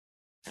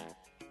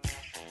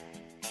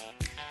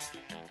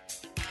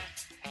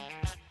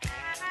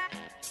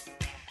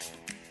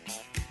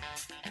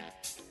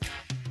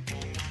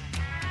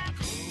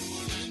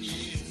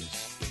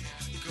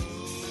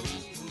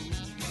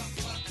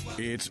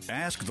It's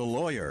Ask the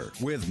Lawyer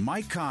with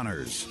Mike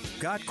Connors.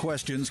 Got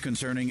questions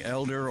concerning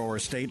elder or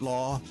estate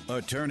law?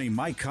 Attorney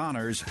Mike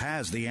Connors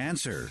has the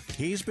answer.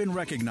 He's been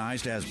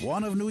recognized as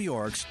one of New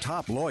York's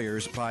top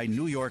lawyers by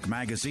New York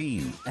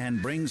Magazine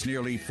and brings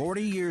nearly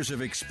 40 years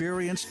of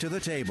experience to the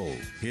table.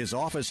 His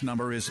office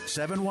number is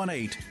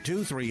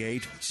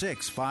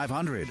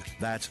 718-238-6500.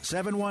 That's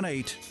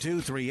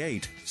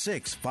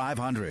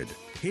 718-238-6500.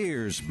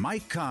 Here's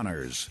Mike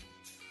Connors.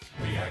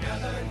 We are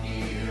gathered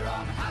here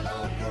on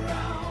hallowed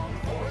ground,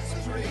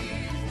 horses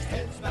raised,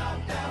 heads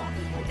bowed down.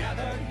 We're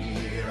gathered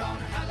here on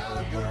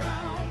hallowed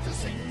ground to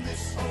sing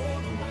this old way.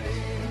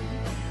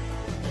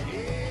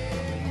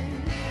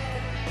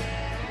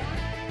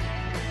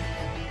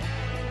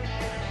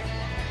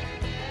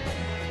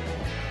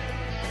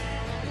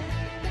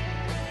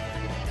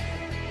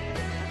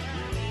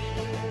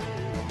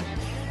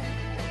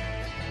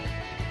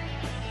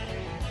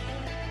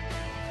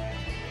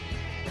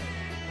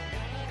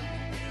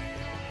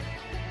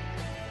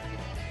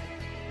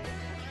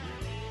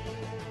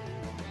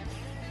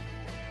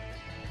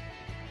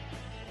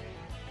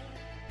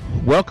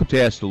 Welcome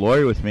to Ask the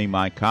Lawyer with me,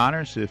 Mike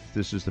Connors. If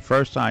this is the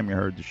first time you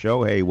heard the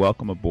show, hey,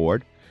 welcome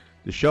aboard.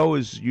 The show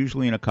is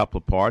usually in a couple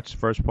of parts. The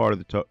first part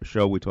of the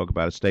show, we talk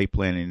about estate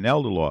planning and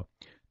elder law.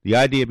 The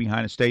idea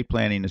behind estate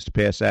planning is to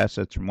pass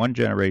assets from one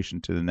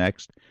generation to the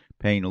next,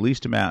 paying the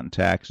least amount in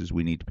taxes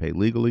we need to pay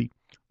legally,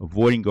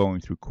 avoiding going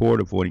through court,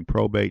 avoiding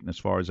probate, and as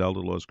far as elder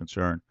law is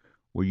concerned,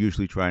 we're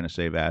usually trying to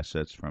save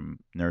assets from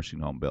nursing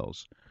home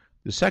bills.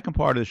 The second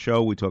part of the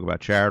show, we talk about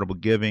charitable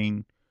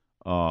giving,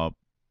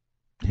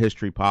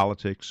 history,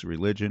 politics,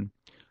 religion.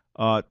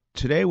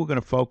 Today we're going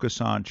to focus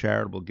on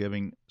charitable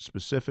giving,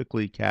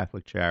 specifically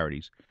Catholic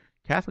Charities.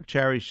 Catholic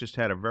Charities just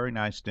had a very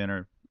nice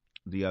dinner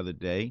the other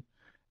day,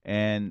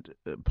 and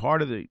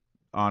part of the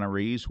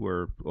honorees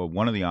were, or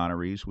one of the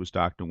honorees was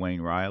Dr.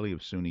 Wayne Riley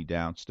of SUNY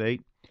Downstate,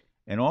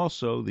 and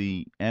also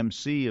the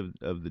MC of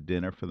the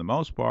dinner, for the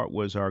most part,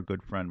 was our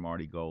good friend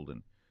Marty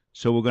Golden.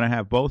 So we're going to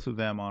have both of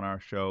them on our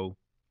show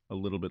a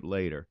little bit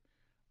later.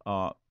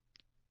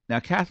 Now,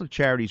 Catholic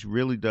Charities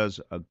really does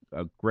a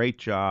great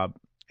job,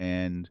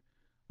 and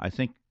I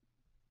think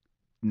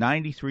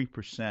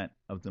 93%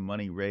 of the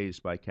money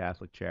raised by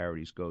Catholic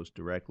Charities goes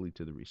directly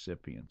to the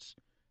recipients,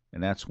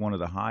 and that's one of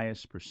the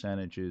highest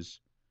percentages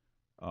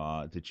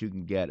that you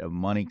can get of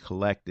money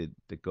collected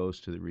that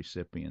goes to the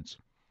recipients.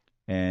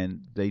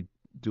 And they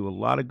do a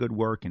lot of good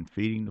work in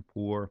feeding the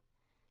poor,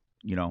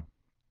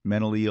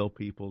 mentally ill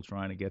people,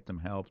 trying to get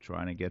them help,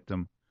 trying to get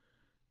them,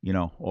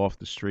 off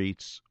the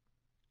streets.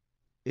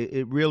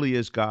 It really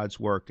is God's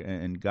work,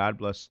 and God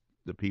bless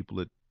the people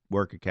that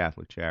work at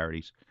Catholic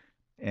Charities.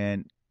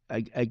 And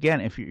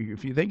again, if you're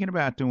thinking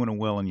about doing a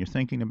will and you're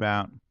thinking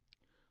about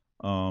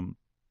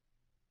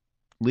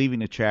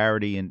leaving a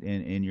charity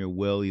in your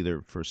will,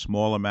 either for a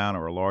small amount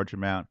or a large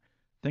amount,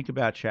 think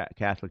about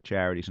Catholic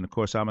Charities. And of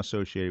course, I'm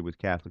associated with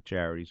Catholic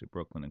Charities at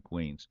Brooklyn and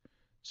Queens.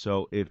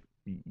 So if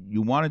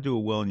you want to do a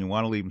will and you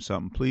want to leave them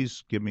something,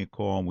 please give me a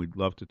call, and we'd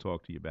love to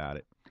talk to you about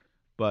it.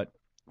 But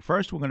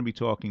first, we're going to be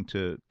talking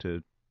to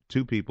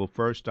two people.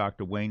 First,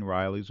 Dr. Wayne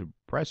Riley is an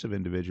impressive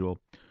individual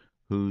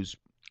who's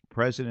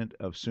president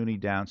of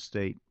SUNY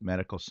Downstate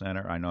Medical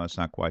Center. I know it's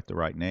not quite the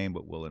right name,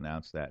 but we'll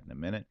announce that in a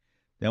minute.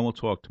 Then we'll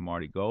talk to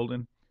Marty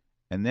Golden,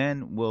 and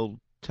then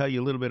we'll tell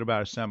you a little bit about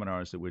our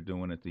seminars that we're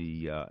doing at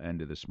the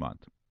end of this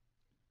month.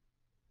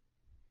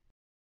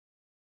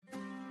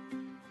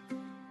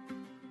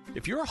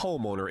 If you're a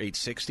homeowner age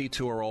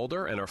 62 or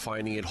older and are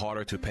finding it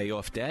harder to pay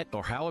off debt,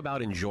 or how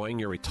about enjoying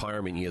your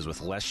retirement years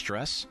with less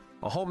stress?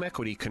 A home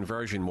equity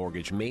conversion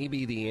mortgage may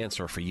be the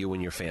answer for you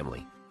and your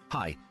family.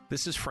 Hi,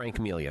 this is Frank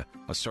Melia,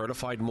 a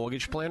certified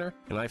mortgage planner,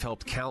 and I've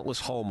helped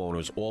countless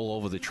homeowners all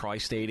over the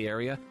tri-state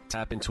area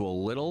tap into a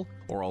little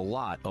or a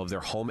lot of their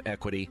home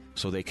equity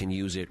so they can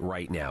use it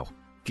right now.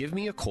 Give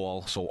me a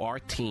call so our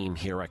team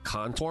here at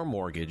Contour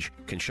Mortgage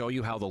can show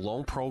you how the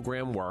loan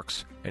program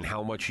works and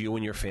how much you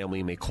and your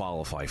family may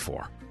qualify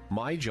for.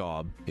 My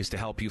job is to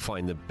help you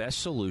find the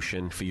best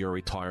solution for your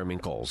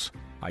retirement goals.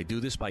 I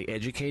do this by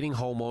educating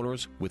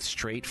homeowners with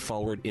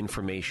straightforward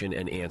information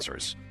and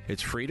answers.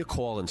 It's free to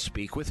call and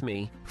speak with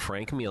me,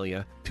 Frank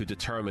Melia, to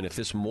determine if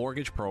this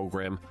mortgage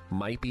program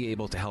might be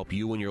able to help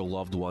you and your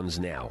loved ones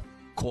now.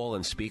 Call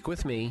and speak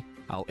with me.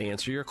 I'll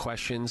answer your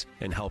questions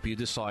and help you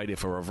decide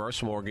if a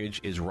reverse mortgage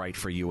is right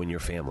for you and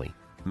your family.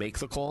 Make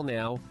the call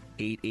now,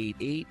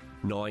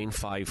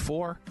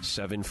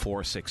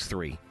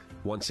 888-954-7463.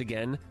 Once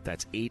again,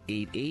 that's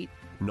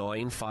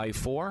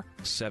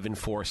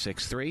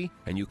 888-954-7463,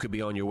 and you could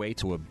be on your way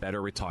to a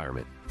better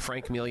retirement.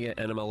 Frank Melia,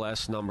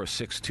 NMLS number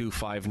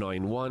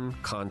 62591,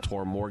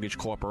 Contour Mortgage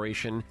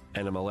Corporation,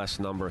 NMLS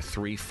number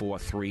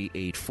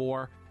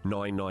 34384,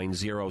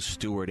 990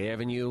 Stewart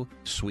Avenue,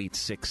 Suite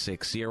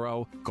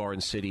 660,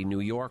 Garden City, New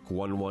York,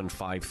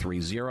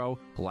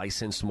 11530,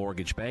 licensed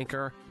mortgage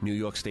banker, New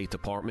York State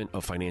Department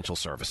of Financial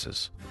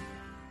Services.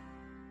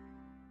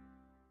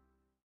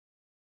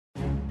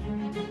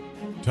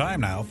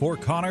 Time now for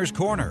Connor's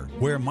Corner,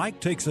 where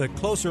Mike takes a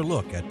closer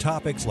look at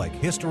topics like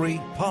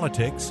history,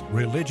 politics,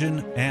 religion,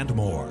 and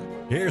more.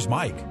 Here's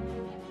Mike.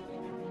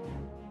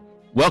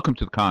 Welcome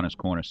to the Connor's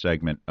Corner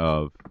segment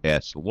of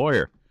Ask the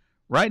Lawyer.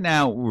 Right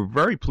now, we're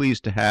very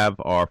pleased to have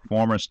our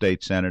former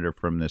state senator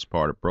from this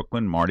part of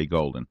Brooklyn, Marty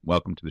Golden.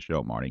 Welcome to the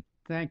show, Marty.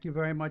 Thank you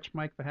very much,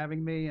 Mike, for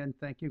having me, and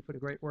thank you for the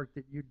great work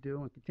that you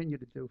do and continue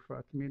to do for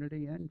our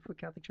community and for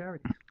Catholic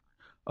Charities.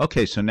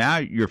 Okay, so now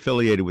you're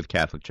affiliated with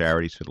Catholic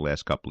Charities for the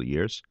last couple of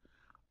years.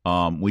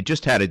 We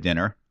just had a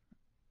dinner,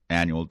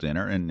 annual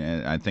dinner, and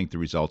I think the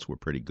results were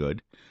pretty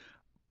good.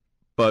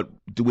 But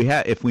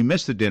if we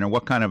missed the dinner,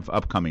 what kind of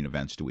upcoming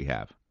events do we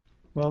have?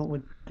 Well,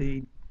 with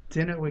the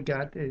dinner we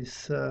got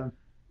is a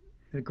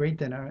great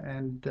dinner,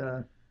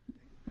 and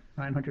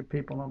 900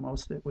 people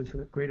almost. It was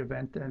a great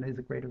event and is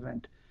a great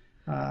event.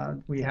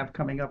 We have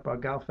coming up our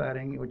golf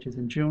outing, which is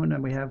in June,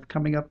 and we have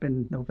coming up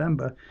in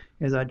November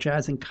is our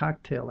Jazz and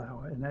Cocktail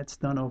Hour, and that's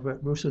done over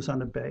at Roosters on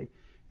the Bay.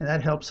 And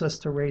that helps us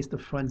to raise the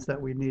funds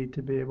that we need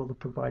to be able to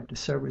provide the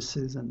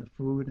services and the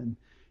food and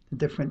the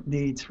different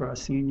needs for our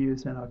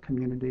seniors and our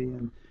community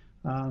and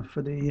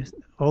for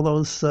all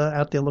those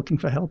out there looking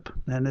for help.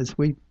 And as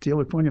we deal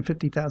with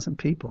 450,000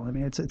 people, I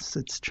mean,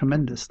 it's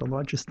tremendous, the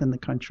largest in the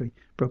country,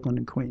 Brooklyn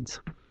and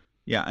Queens.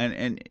 Yeah,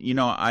 and you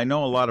know, I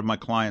know a lot of my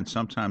clients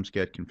sometimes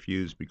get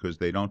confused because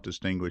they don't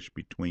distinguish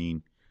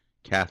between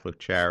Catholic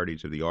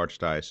Charities of the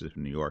Archdiocese of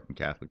New York and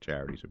Catholic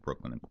Charities of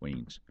Brooklyn and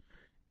Queens.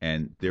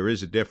 And there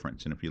is a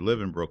difference. And if you live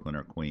in Brooklyn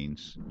or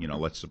Queens, you know,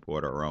 let's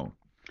support our own.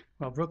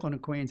 Well, Brooklyn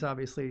and Queens,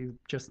 obviously,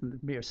 just in the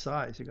mere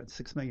size, you've got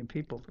 6 million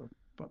people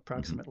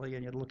approximately,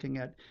 and you're looking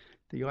at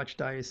the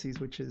Archdiocese,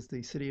 which is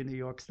the city of New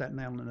York, Staten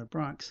Island, and the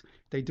Bronx.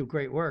 They do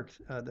great work.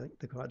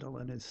 The Cardinal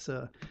and his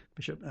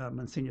Bishop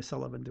Monsignor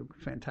Sullivan do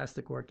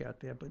fantastic work out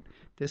there. But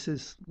this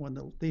is one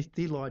of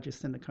the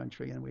largest in the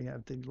country, and we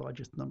have the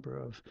largest number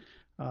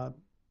of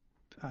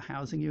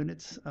housing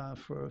units. As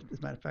a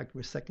matter of fact,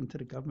 we're second to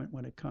the government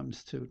when it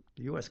comes to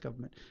the U.S.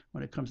 government.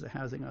 When it comes to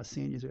housing our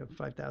seniors, we have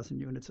 5,000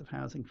 units of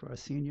housing for our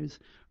seniors,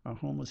 our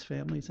homeless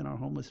families, and our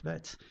homeless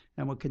vets.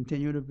 And we'll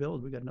continue to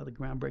build. We've got another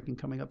groundbreaking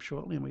coming up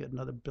shortly, and we got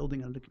another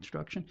building under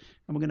construction.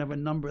 And we're going to have a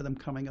number of them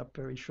coming up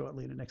very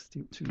shortly in the next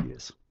 2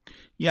 years.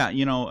 Yeah,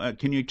 you know,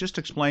 can you just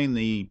explain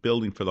the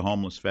building for the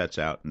homeless vets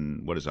out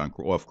in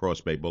off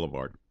Cross Bay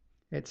Boulevard?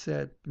 It's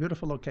a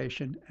beautiful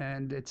location,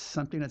 and it's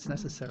something that's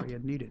necessary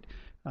and needed.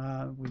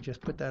 We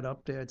just put that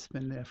up there. It's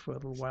been there for a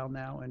little while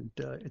now, and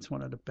it's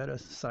one of the better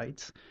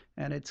sites,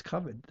 and it's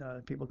covered.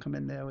 People come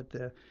in there with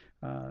their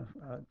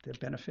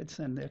benefits,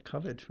 and they're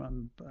covered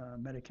from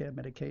Medicare,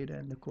 Medicaid,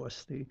 and, of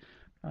course, the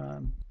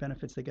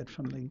benefits they get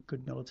from the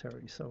good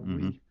military. So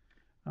we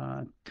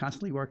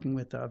constantly working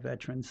with our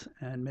veterans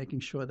and making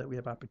sure that we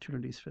have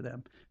opportunities for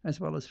them, as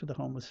well as for the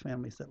homeless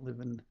families that live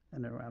in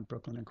and around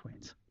Brooklyn and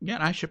Queens. Yeah,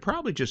 and I should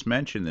probably just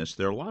mention this.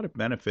 There are a lot of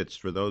benefits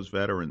for those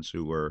veterans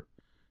who are,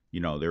 you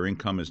know, their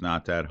income is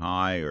not that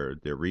high or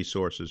their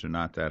resources are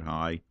not that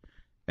high,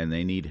 and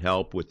they need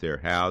help with their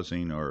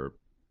housing or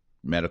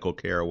medical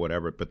care or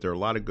whatever. But there are a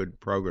lot of good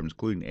programs,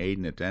 including Aid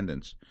and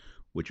Attendance,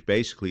 which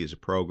basically is a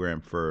program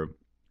for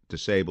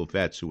disabled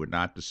vets who are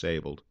not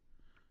disabled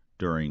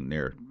during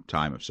their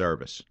time of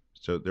service.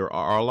 So there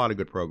are a lot of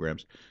good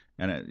programs.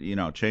 And, you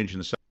know, changing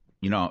the subject,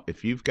 you know,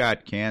 if you've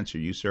got cancer,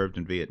 you served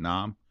in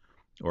Vietnam,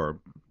 or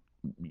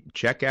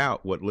check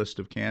out what list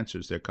of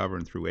cancers they're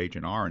covering through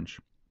Agent Orange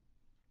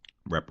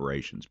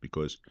reparations,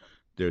 because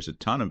there's a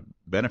ton of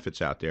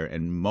benefits out there,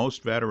 and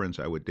most veterans,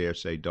 I would dare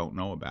say, don't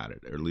know about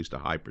it, or at least a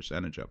high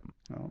percentage of them.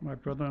 Well, my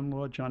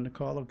brother-in-law, John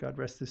Nicolo, God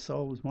rest his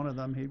soul, was one of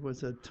them. He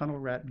was a tunnel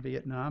rat in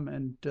Vietnam,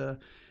 and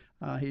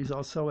he's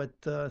also at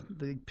the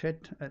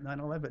pit at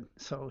 9/11.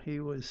 So he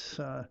was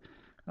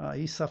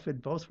he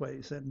suffered both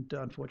ways, and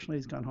unfortunately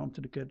he's gone home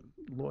to the good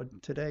Lord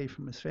today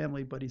from his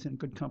family, but he's in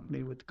good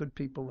company with good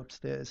people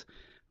upstairs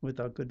with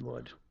our good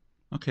Lord.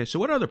 Okay, so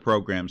what other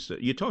programs?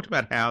 You talked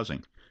about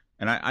housing,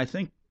 and I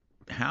think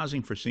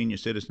housing for senior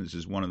citizens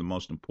is one of the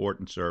most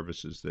important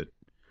services that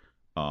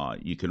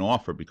you can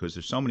offer, because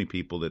there's so many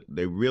people that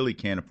they really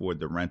can't afford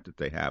the rent that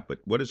they have. But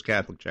what does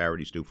Catholic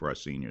Charities do for our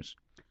seniors?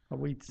 Well,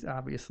 we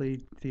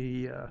obviously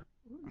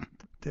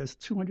there's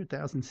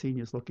 200,000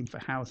 seniors looking for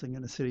housing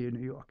in the city of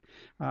New York.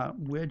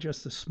 We're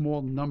just a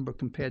small number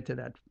compared to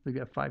that. We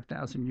got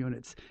 5,000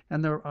 units,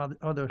 and there are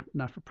other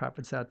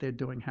not-for-profits out there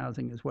doing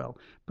housing as well.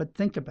 But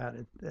think about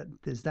it: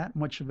 there's that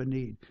much of a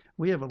need.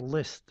 We have a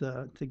list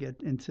to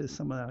get into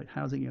some of our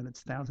housing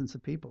units, thousands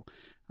of people,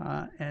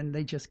 and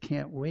they just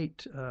can't wait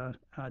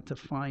to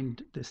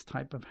find this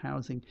type of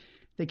housing.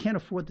 They can't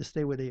afford to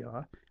stay where they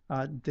are.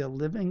 They're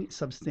living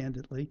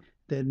substandardly.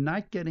 They're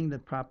not getting the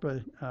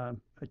proper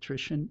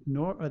nutrition,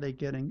 nor are they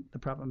getting the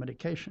proper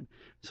medication.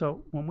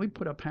 So when we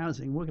put up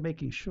housing, we're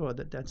making sure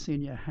that that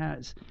senior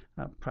has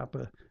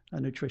proper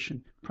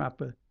nutrition,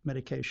 proper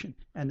medication,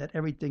 and that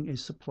everything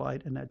is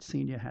supplied, and that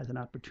senior has an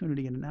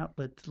opportunity and an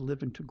outlet to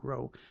live and to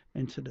grow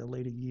into their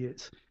later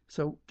years.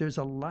 So there's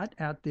a lot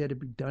out there to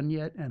be done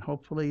yet, and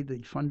hopefully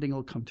the funding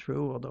will come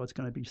through, although it's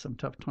going to be some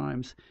tough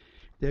times.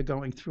 they're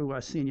going through,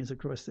 our seniors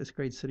across this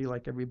great city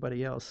like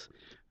everybody else,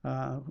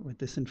 with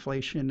this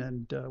inflation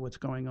and what's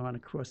going on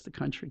across the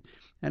country.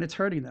 And it's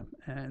hurting them,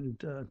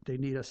 and they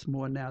need us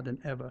more now than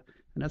ever.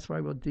 And that's why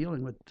we're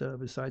dealing with,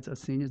 besides our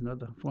seniors,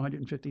 another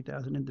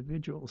 450,000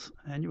 individuals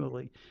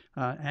annually.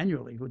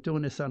 We're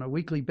doing this on a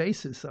weekly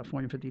basis,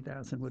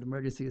 450,000 with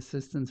emergency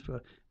assistance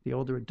for the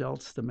older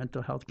adults, the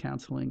mental health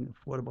counseling,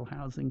 affordable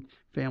housing,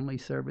 family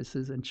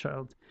services, and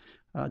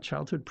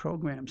childhood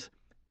programs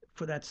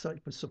for that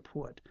type of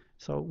support.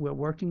 So we're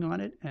working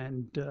on it,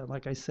 and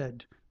like I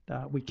said,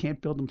 we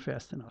can't build them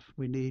fast enough.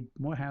 We need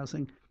more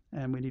housing,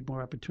 and we need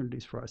more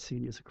opportunities for our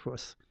seniors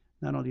across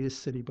not only this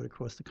city, but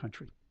across the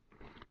country.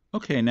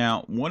 Okay,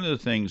 now one of the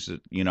things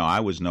that I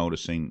was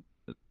noticing,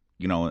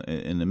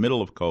 in the middle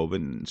of COVID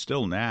and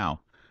still now,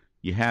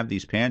 you have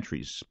these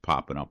pantries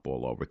popping up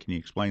all over. Can you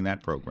explain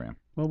that program?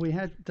 Well, we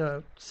had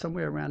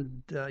somewhere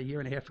around a year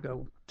and a half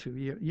ago,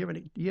 year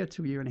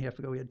and a half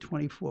ago, we had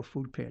 24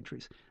 food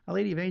pantries. Our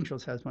Lady of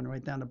Angels has one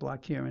right down the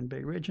block here in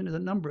Bay Ridge, and there's a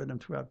number of them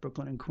throughout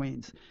Brooklyn and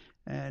Queens.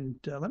 And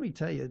let me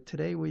tell you,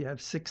 today we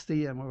have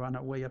 60, and we're on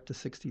our way up to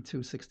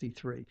 62,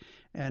 63.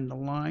 And the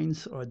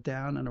lines are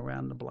down and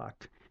around the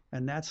block.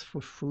 And that's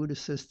for food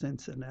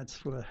assistance, and that's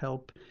for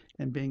help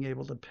and being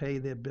able to pay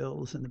their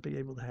bills and to be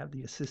able to have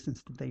the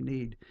assistance that they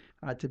need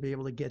to be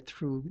able to get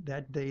through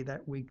that day,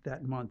 that week,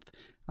 that month.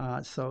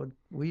 So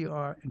we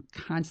are in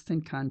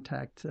constant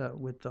contact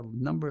with a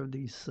number of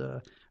these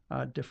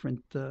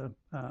different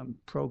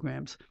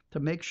programs to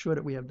make sure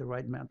that we have the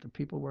right amount of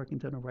people working,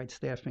 to the right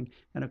staffing,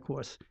 and of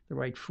course the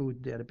right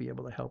food there to be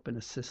able to help and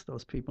assist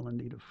those people in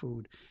need of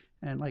food.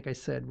 And like I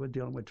said, we're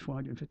dealing with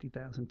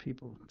 450,000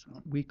 people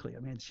weekly.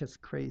 I mean, it's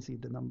just crazy,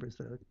 the numbers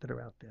that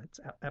are out there.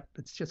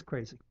 It's just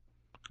crazy.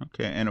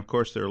 Okay, and of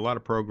course there are a lot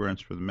of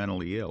programs for the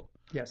mentally ill.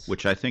 Yes.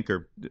 Which I think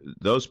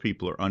those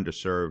people are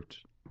underserved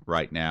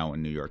right now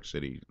in New York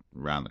City,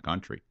 around the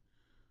country.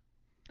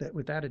 That,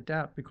 without a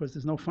doubt, because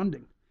there's no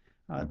funding.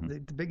 The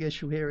big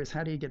issue here is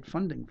how do you get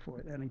funding for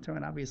it? And in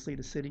turn, obviously,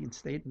 the city and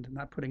state and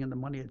not putting in the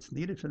money that's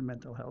needed for the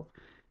mental health.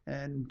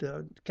 And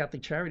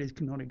Catholic Charities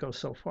can only go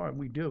so far, and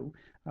we do.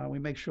 We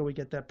make sure we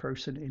get that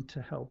person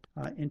into help,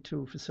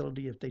 into a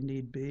facility if they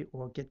need be,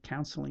 or get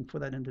counseling for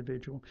that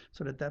individual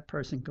so that that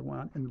person can go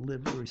out and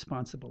live a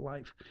responsible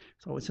life.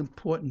 So it's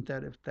important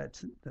that if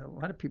that's, a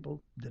lot of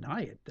people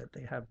deny it, that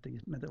they have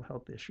these mental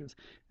health issues.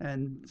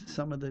 And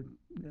some of the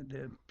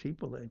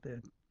people,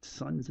 their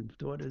sons and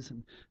daughters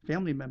and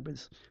family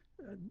members,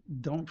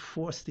 don't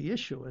force the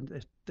issue. And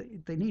if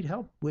they need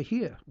help, we're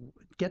here.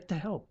 Get the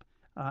help.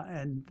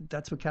 And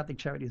that's what Catholic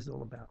Charities is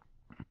all about.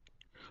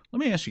 Let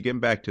me ask you, getting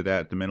back to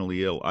that, the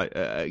mentally ill,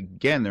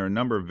 again, there are a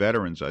number of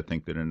veterans, I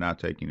think, that are not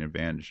taking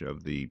advantage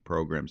of the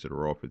programs that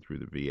are offered through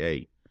the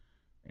VA.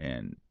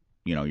 And,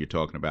 you're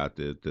talking about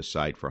the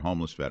site for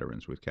homeless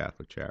veterans with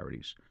Catholic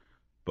Charities.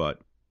 But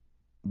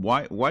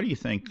why do you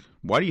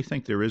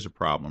think there is a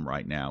problem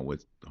right now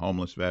with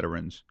homeless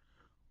veterans,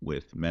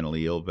 with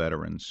mentally ill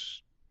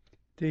veterans?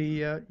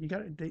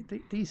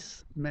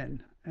 These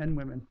men and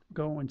women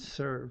go and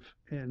serve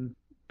in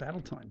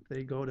battle time.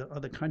 They go to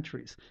other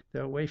countries.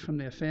 They're away from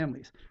their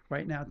families.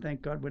 Right now,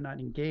 thank God we're not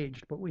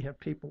engaged, but we have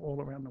people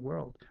all around the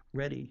world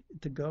ready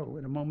to go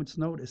at a moment's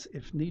notice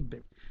if need be.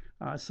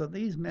 So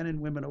these men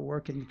and women are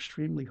working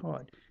extremely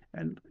hard.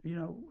 And,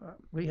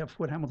 we have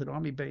Fort Hamilton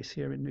Army Base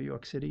here in New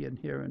York City and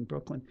here in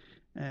Brooklyn.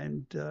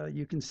 And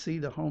you can see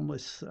the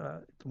homeless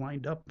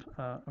lined up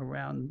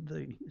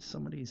around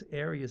some of these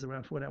areas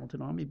around Fort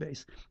Hamilton Army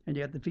Base. And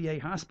you have the VA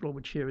hospital,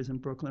 which here is in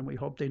Brooklyn. We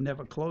hope they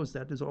never close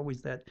that. There's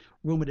always that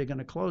rumor they're going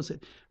to close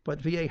it.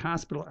 But VA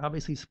hospital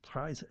obviously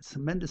supplies a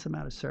tremendous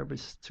amount of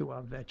service to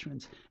our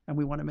veterans. And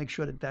we want to make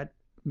sure that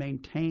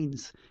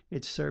maintains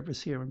its service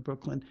here in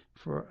Brooklyn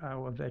for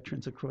our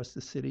veterans across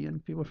the city.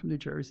 And people from New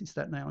Jersey,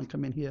 Staten Island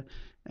come in here,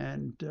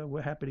 and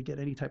we're happy to get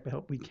any type of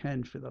help we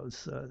can for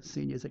those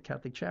seniors at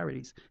Catholic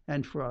Charities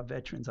and for our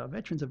veterans. Our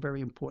veterans are very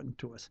important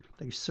to us.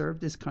 They serve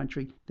this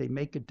country. They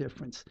make a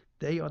difference.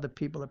 They are the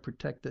people that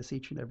protect us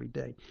each and every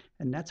day.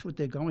 And that's what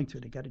they're going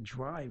through. They got to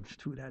drive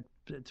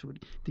through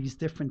these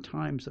different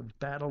times of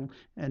battle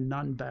and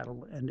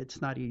non-battle, and it's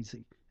not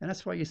easy. And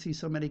that's why you see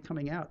so many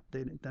coming out.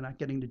 They're not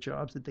getting the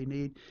jobs that they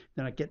need.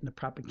 They're not getting the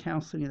proper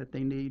counseling that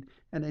they need.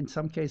 And in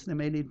some cases, they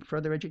may need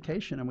further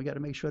education. And we got to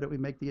make sure that we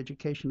make the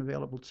education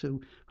available to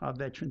our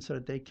veterans so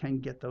that they can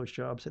get those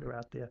jobs that are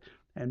out there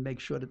and make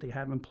sure that they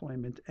have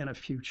employment and a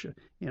future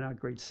in our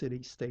great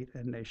city, state,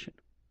 and nation.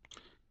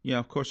 Yeah,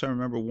 of course, I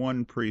remember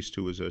one priest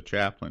who was a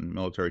chaplain,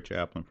 military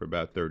chaplain for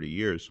about 30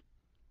 years.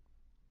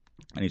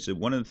 And he said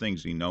one of the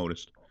things he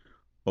noticed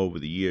over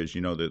the years,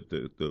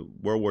 the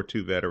World War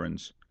II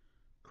veterans,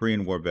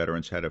 Korean War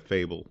veterans had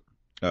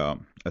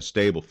a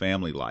stable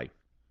family life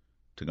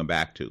to come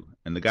back to.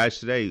 And the guys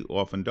today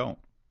often don't.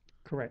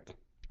 Correct.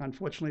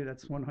 Unfortunately,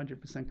 that's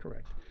 100%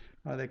 correct.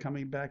 They're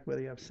coming back where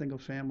they have single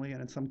family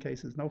and in some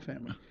cases no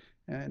family.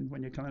 And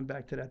when you're coming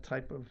back to that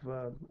type of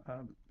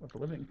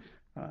living,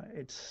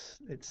 it's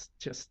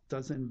just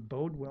doesn't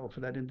bode well for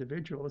that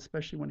individual,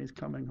 especially when he's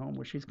coming home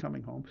or she's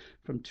coming home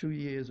from 2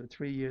 years or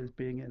 3 years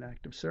being in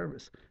active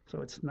service.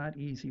 So it's not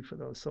easy for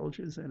those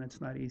soldiers, and it's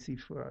not easy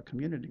for our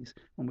communities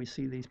when we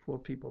see these poor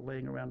people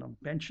laying around on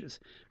benches.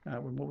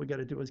 When what we got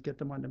to do is get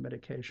them on the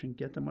medication,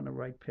 get them on the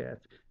right path,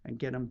 and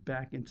get them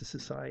back into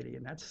society,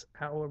 and that's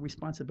our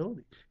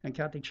responsibility. And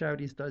Catholic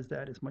Charities does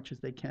that as much as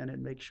they can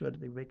and make sure that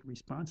they make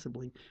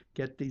responsibly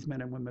get these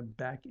men and women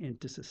back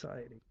into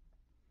society.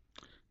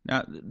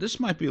 Now, this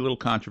might be a little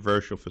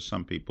controversial for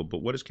some people,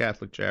 but what does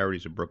Catholic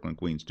Charities of Brooklyn,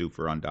 Queens do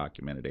for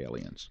undocumented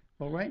aliens?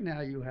 Well, right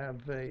now you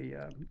have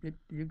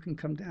you can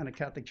come down to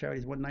Catholic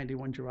Charities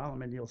 191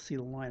 Jerome, and you'll see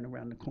the line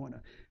around the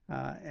corner.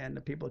 And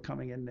the people are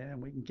coming in there,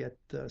 and we can get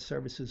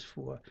services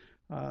for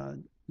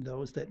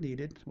those that need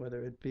it,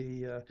 whether it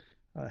be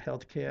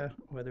health care,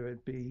 whether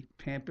it be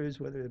Pampers,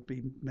 whether it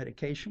be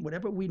medication,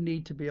 whatever we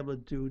need to be able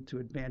to do to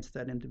advance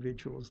that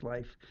individual's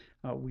life,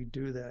 we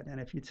do that. And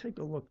if you take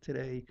a look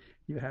today,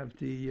 you have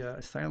the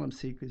asylum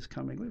seekers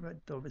coming. We've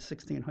had over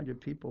 1,600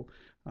 people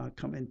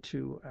come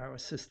into our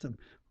system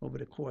over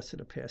the course of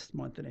the past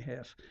month and a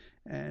half.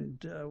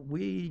 And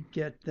we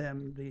get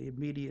them the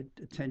immediate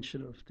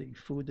attention of the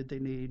food that they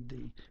need,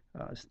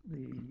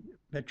 the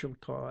Metro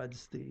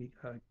cards, the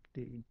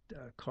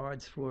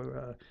cards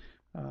for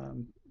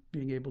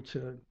being able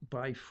to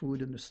buy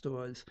food in the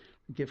stores,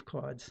 gift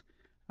cards,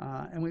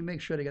 and we make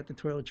sure they got the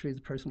toiletries,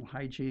 the personal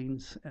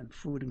hygienes, and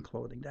food and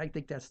clothing. I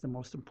think that's the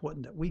most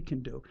important that we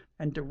can do,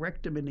 and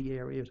direct them in the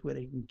areas where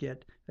they can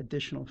get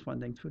additional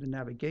funding through the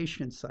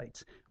navigation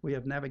sites. We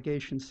have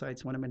navigation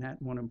sites, one in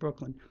Manhattan, one in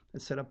Brooklyn,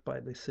 that's set up by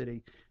the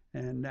city,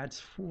 and that's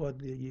for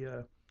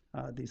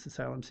these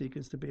asylum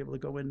seekers to be able to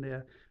go in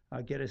there,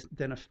 get an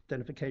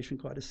identification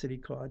card, a city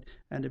card,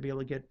 and to be able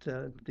to get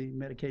the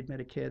Medicaid,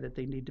 Medicare that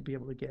they need to be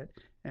able to get,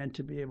 and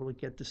to be able to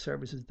get the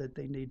services that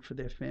they need for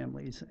their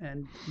families,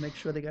 and make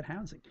sure they got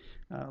housing.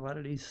 A lot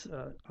of these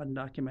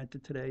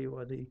undocumented today,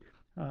 or the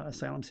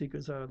asylum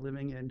seekers, are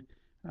living in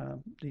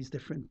these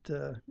different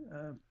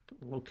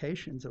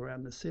locations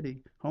around the city,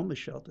 homeless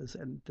shelters,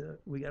 and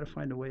we got to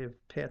find a way of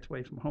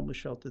pathway from homeless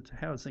shelter to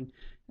housing,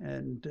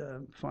 and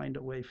find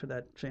a way for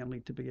that family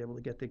to be able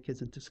to get their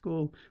kids into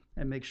school,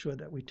 and make sure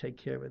that we take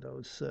care of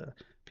those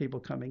people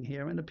coming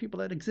here and the people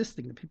that are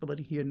existing, the people that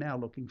are here now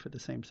looking for the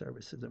same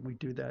services, and we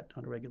do that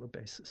on a regular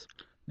basis.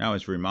 Now, I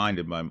was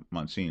reminded by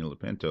Monsignor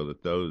Lopinto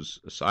that those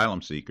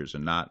asylum seekers are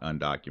not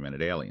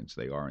undocumented aliens.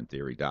 They are, in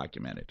theory,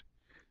 documented.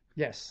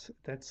 Yes,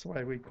 that's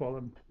why we call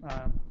them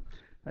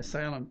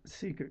asylum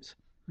seekers.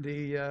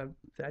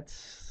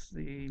 That's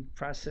the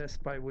process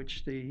by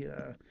which the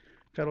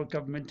federal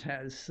government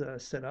has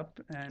set up,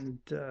 and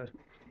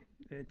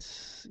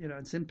it's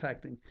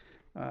impacting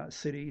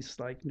cities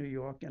like New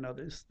York and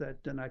others that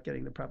are not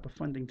getting the proper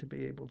funding to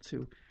be able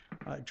to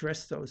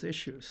address those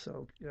issues.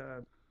 So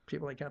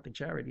people like Catholic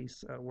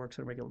Charities works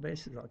on a regular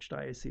basis.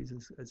 Archdiocese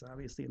is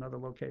obviously another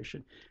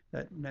location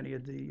that many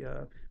of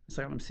the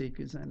asylum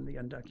seekers and the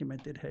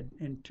undocumented head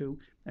into,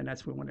 and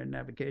that's where one of the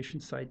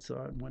navigation sites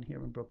are, and one here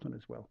in Brooklyn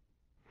as well.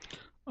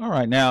 All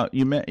right. Now,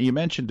 you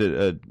mentioned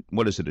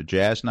what is it, a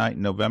jazz night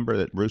in November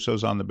at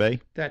Russo's on the Bay?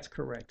 That's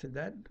correct.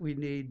 That we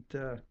need,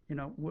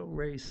 we'll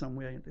raise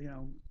somewhere,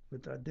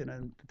 with our dinner,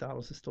 and the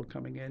dollars are still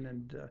coming in,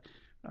 and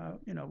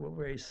we'll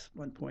raise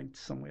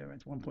somewhere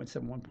at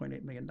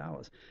 $1.8 million.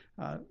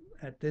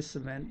 At this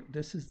event,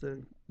 this is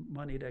the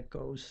money that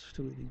goes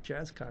to the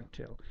Jazz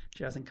Cocktail.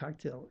 Jazz and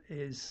Cocktail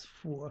is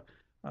for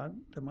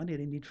the money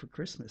they need for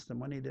Christmas, the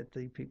money that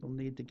the people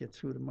need to get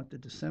through the month of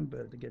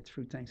December, to get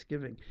through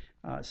Thanksgiving.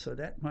 So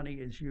that money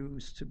is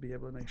used to be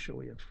able to make sure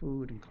we have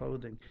food and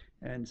clothing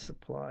and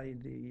supply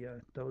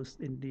those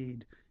in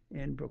need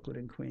in Brooklyn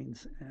and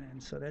Queens.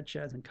 And so that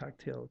Jazz and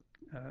Cocktail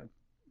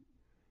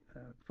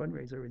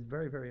fundraiser is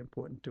very, very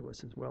important to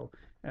us, as well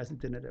as the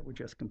dinner that we're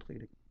just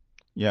completing.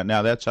 Yeah,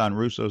 now that's on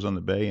Russo's on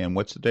the Bay, and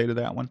what's the date of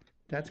that one?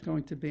 That's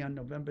going to be on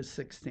November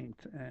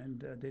 16th,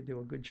 and they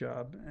do a good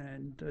job,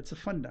 and it's a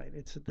fun night.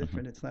 It's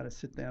different. It's not a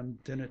sit-down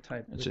dinner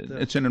type.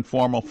 It's an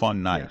informal,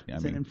 fun night. Yeah,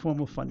 an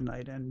informal, fun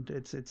night, and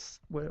it's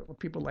where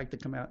people like to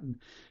come out and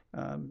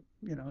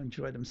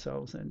enjoy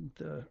themselves, and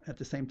at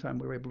the same time,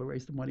 we're able to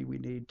raise the money we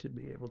need to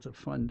be able to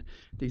fund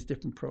these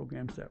different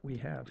programs that we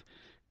have.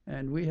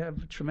 And we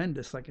have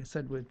tremendous, like I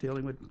said, we're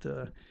dealing with,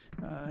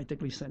 I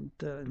think we sent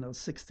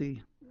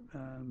 60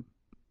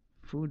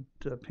 food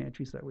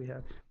pantries that we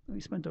have.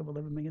 We spent over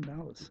 $11 million.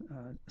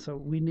 So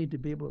we need to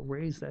be able to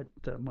raise that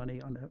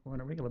money on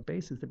a regular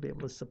basis to be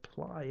able to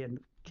supply and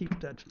keep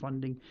that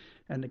funding,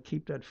 and to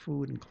keep that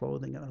food and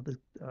clothing and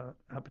other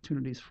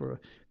opportunities for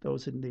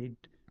those in need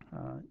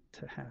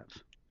to have.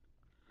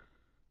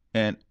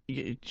 And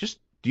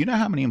do you know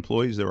how many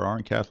employees there are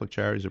in Catholic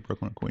Charities of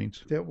Brooklyn and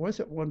Queens? There was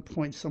at one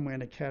point somewhere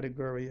in the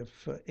category of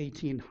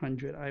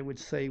 1,800. I would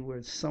say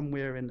we're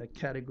somewhere in the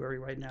category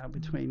right now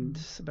between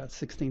about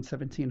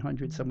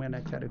 1,700, somewhere in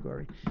that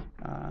category.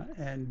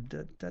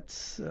 And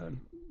that's,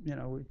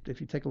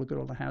 if you take a look at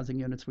all the housing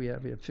units we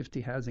have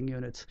 50 housing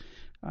units.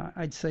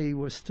 I'd say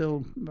we're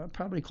still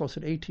probably closer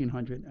to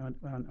 1,800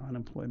 on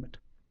unemployment.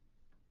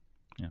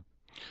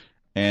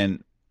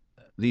 And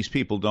these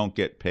people don't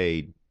get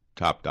paid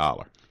top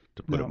dollar,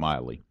 to put it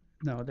mildly.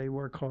 No, they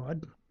work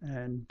hard,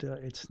 and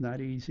it's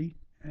not easy.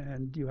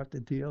 And you have to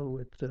deal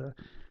with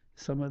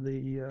some of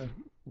the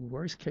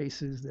worst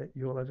cases that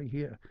you'll ever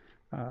hear.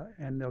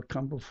 And they'll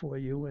come before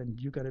you, and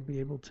you got to be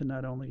able to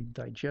not only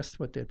digest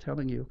what they're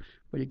telling you,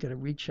 but you got to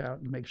reach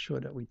out and make sure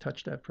that we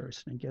touch that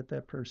person and get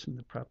that person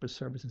the proper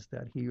services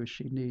that he or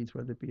she needs,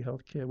 whether it be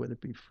healthcare, whether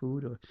it be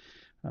food or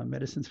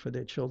medicines for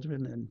their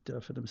children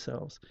and for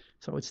themselves.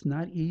 So it's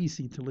not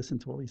easy to listen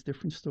to all these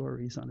different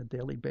stories on a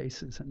daily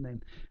basis, and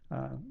then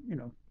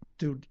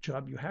do the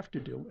job you have to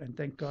do, and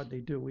thank God they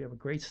do. We have a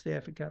great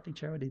staff at Catholic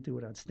Charity. They do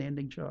an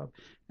outstanding job,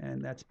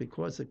 and that's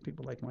because of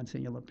people like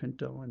Monsignor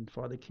Lapinto and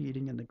Father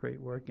Keating and the great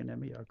work, and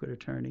Emmy, our good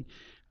attorney,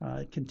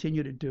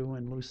 continue to do,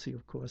 and Lucy,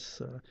 of course,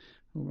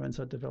 who runs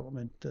our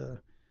development,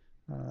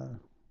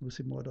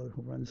 Lucy Mordo,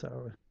 who runs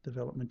our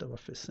development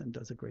office and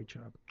does a great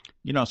job.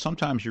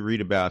 Sometimes you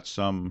read about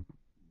some,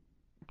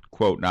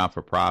 quote,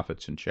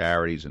 not-for-profits and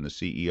charities, and the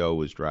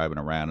CEO is driving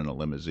around in a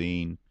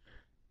limousine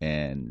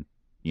and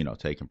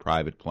taking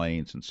private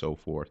planes and so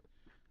forth.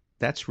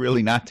 That's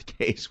really not the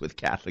case with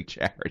Catholic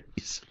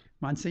Charities.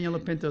 Monsignor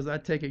Lapinto's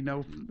not taking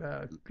no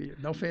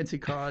fancy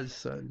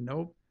cars,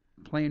 no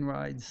plane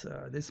rides.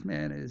 This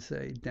man is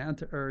a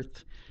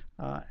down-to-earth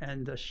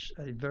and a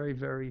very,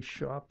 very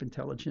sharp,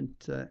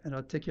 intelligent, and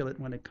articulate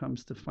when it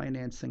comes to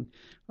financing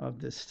of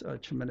this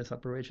tremendous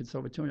operation. It's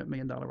over $200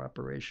 million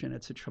operation.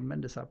 It's a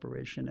tremendous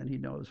operation, and he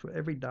knows where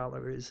every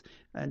dollar is.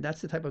 And that's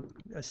the type of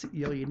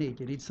CEO you need.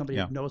 You need somebody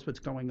who knows what's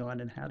going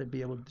on and how to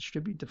be able to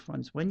distribute the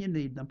funds when you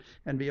need them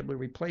and be able to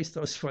replace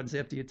those funds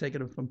after you're taking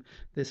them from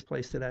this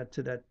place to that,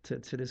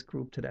 to this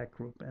group, to that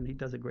group. And he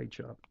does a great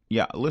job.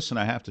 Yeah, listen,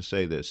 I have to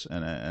say this,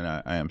 and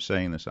I am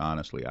saying this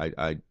honestly.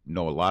 I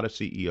know a lot of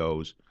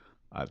CEOs.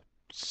 I've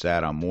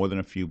sat on more than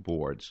a few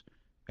boards,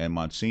 and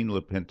Monsignor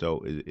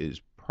Lapinto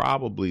is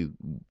probably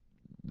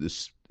the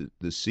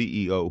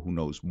CEO who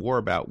knows more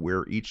about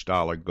where each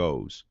dollar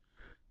goes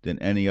than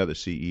any other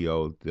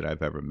CEO that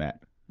I've ever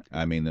met.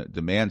 I mean,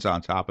 the man's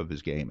on top of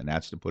his game, and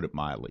that's to put it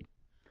mildly.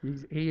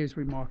 He is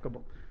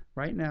remarkable.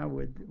 Right now,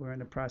 we're in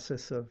the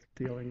process of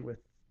dealing with,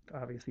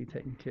 obviously,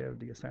 taking care of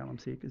the asylum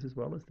seekers as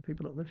well as the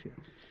people that live here.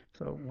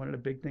 So one of the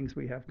big things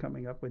we have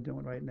coming up, we're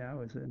doing right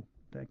now is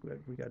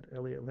we got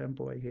Elliot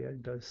Lemboy here,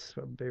 does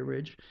from Bay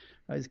Ridge,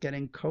 is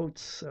getting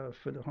coats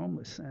for the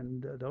homeless,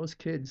 and those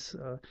kids,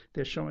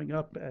 they're showing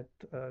up at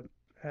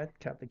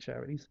Catholic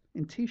Charities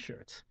in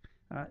T-shirts.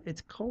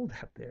 It's cold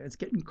out there. It's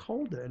getting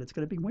colder, and it's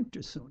going to be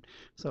winter soon.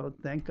 So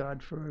thank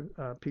God for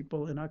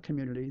people in our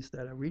communities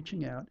that are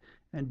reaching out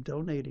and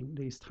donating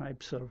these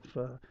types of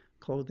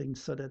clothing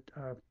so that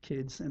our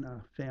kids and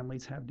our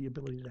families have the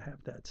ability to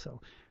have that. So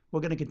we're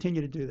going to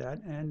continue to do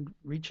that and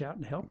reach out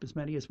and help as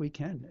many as we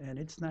can. And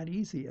it's not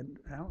easy. And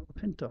Al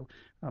Lapinto,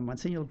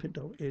 Monsignor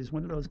Lapinto, is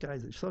one of those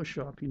guys that's so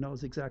sharp. He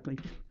knows exactly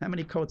how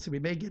many coats we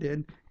may get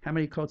in, how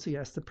many coats he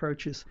has to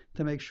purchase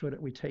to make sure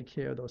that we take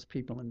care of those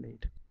people in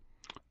need.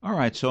 All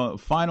right. So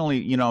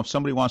finally, if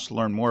somebody wants to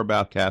learn more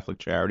about Catholic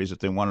Charities, if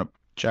they want to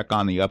check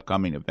on the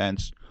upcoming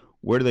events,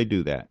 where do they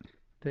do that?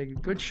 They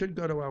should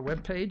go to our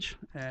webpage,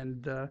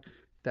 and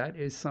that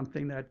is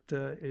something that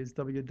is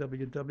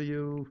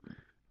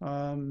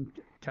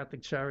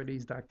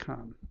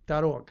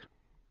www.catholiccharities.org.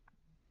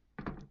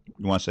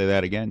 You want to say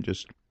that again?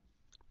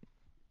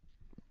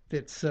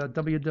 It's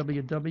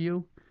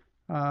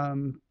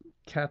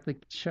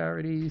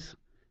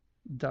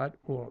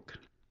www.catholiccharities.org.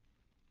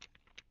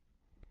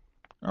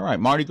 All right,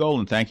 Marty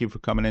Golden, thank you for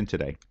coming in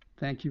today.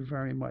 Thank you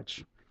very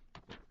much.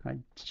 I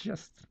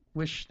just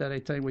wish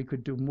that we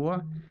could do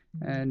more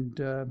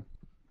and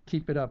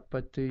keep it up,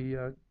 but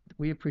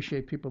we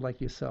appreciate people like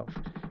yourself.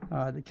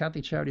 The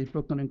Catholic Charities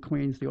Brooklyn and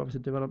Queens, the Office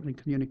of Development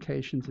and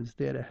Communications, is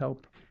there to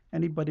help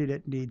anybody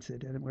that needs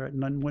it. And we're at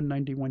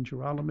 191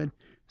 Geralman.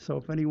 So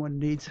if anyone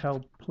needs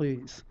help,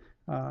 please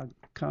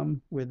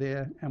come. We're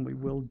there, and we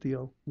will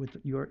deal with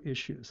your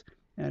issues.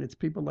 And it's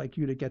people like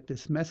you to get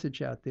this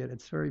message out there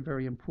that's very,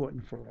 very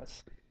important for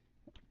us.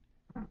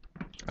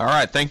 All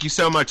right. Thank you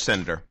so much,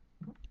 Senator.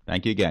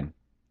 Thank you again.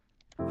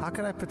 How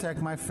can I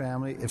protect my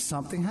family if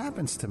something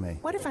happens to me?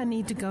 What if I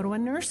need to go to a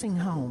nursing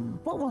home?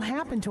 What will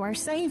happen to our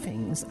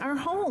savings, our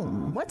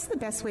home? What's the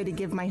best way to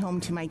give my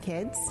home to my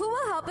kids? Who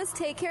will help us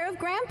take care of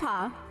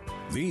Grandpa?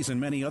 These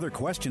and many other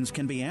questions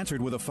can be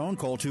answered with a phone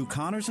call to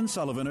Connors &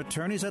 Sullivan,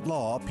 Attorneys at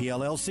Law,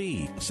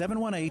 PLLC,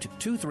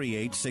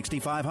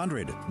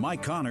 718-238-6500.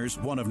 Mike Connors,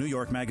 one of New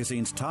York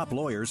Magazine's top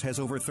lawyers, has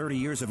over 30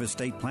 years of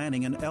estate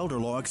planning and elder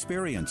law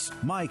experience.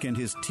 Mike and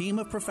his team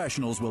of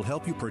professionals will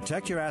help you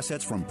protect your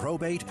assets from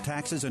probate,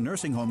 taxes, and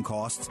nursing home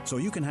costs so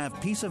you can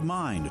have peace of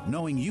mind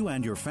knowing you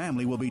and your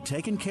family will be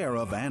taken care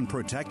of and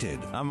protected.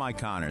 I'm Mike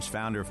Connors,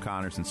 founder of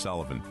Connors &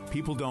 Sullivan.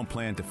 People don't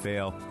plan to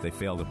fail, they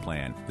fail to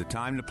plan. The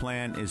time to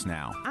plan is now.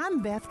 now. I'm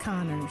Beth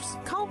Connors.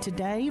 Call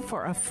today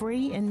for a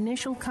free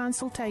initial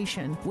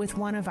consultation with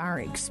one of our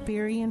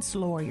experienced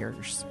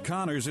lawyers.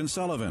 Connors and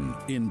Sullivan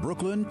in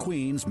Brooklyn,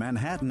 Queens,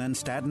 Manhattan, and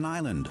Staten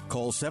Island.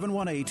 Call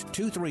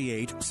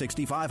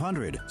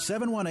 718-238-6500,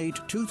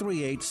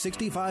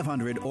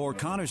 718-238-6500, or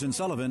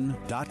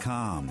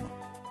ConnorsandSullivan.com.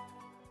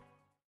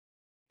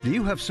 Do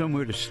you have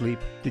somewhere to sleep?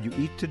 Did you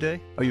eat today?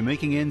 Are you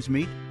making ends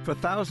meet? For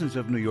thousands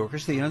of New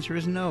Yorkers, the answer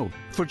is no.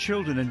 For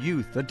children and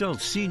youth,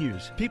 adults,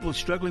 seniors, people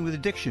struggling with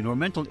addiction or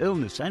mental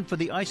illness, and for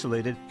the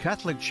isolated,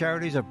 Catholic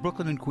Charities of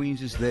Brooklyn and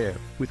Queens is there.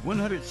 With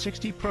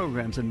 160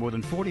 programs and more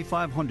than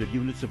 4,500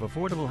 units of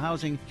affordable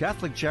housing,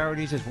 Catholic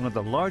Charities is one of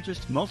the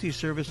largest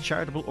multi-service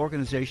charitable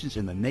organizations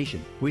in the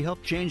nation. We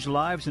help change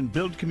lives and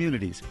build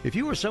communities. If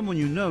you or someone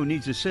you know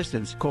needs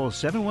assistance, call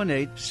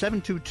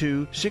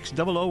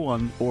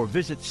 718-722-6001 or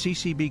visit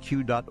ccbq.org.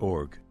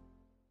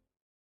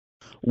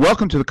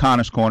 Welcome to the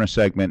Connors Corner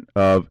segment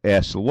of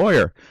Ask the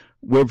Lawyer.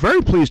 We're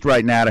very pleased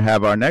right now to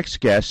have our next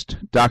guest,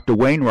 Dr.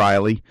 Wayne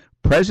Riley,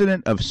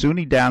 president of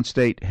SUNY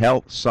Downstate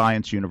Health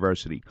Science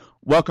University.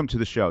 Welcome to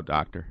the show,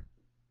 Doctor.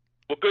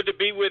 Well, good to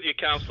be with you,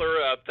 Counselor.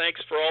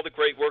 Thanks for all the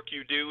great work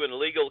you do in the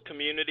legal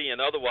community and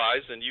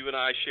otherwise, and you and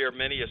I share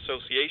many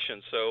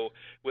associations. So,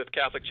 with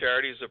Catholic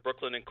Charities of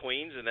Brooklyn and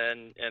Queens, and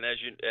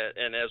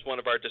as one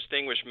of our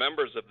distinguished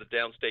members of the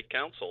Downstate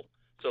Council.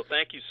 So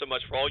thank you so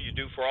much for all you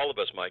do for all of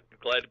us, Mike.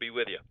 Glad to be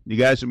with you. You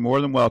guys are more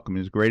than welcome.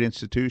 It's a great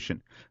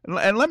institution. And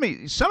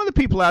some of the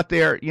people out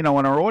there, in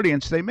our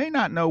audience, they may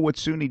not know what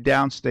SUNY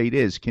Downstate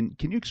is. Can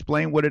you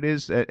explain what it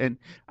is? And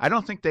I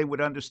don't think they would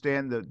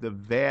understand the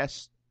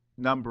vast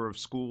number of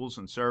schools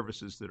and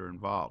services that are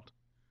involved.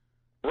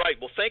 Right.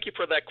 Well, thank you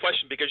for that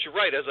question, because you're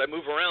right. As I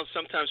move around,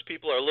 sometimes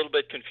people are a little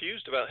bit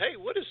confused about, hey,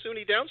 what is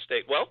SUNY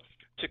Downstate? Well,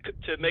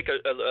 to make a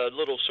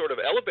little sort of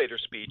elevator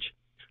speech,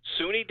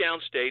 SUNY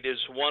Downstate is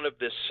one of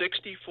the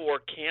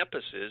 64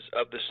 campuses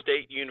of the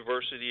State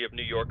University of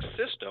New York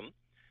system.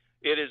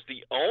 It is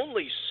the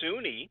only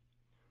SUNY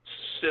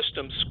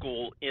system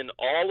school in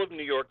all of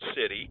New York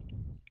City,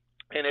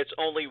 and it's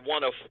only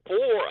one of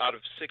 4 out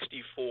of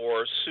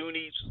 64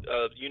 SUNY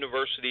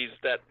universities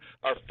that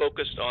are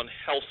focused on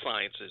health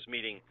sciences,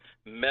 meaning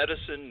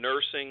medicine,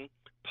 nursing,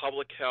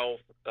 public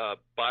health,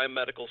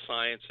 biomedical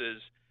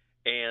sciences,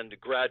 and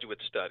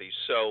graduate studies.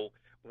 So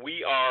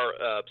we are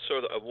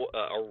sort of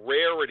a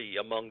rarity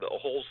among the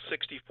whole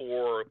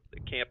 64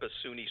 campus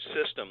SUNY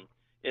system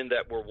in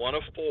that we're one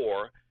of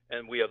 4,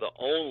 and we are the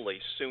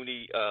only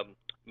SUNY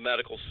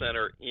medical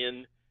center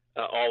in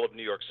all of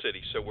New York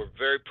City. So we're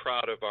very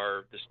proud of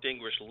our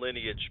distinguished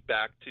lineage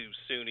back to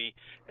SUNY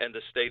and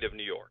the state of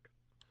New York.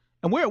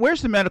 And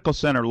where's the medical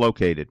center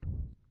located?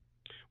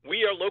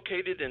 We are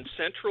located in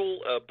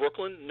central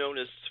Brooklyn, known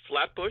as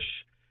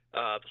Flatbush.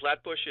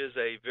 Flatbush is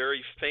a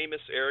very famous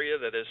area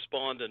that has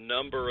spawned a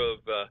number of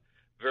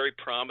very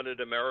prominent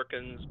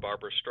Americans.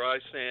 Barbara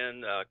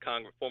Streisand,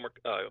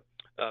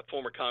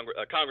 former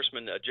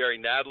Congressman Jerry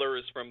Nadler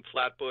is from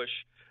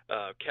Flatbush.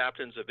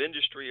 Captains of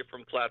industry are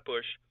from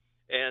Flatbush.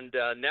 And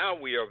now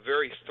we are a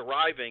very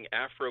thriving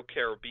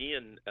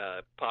Afro-Caribbean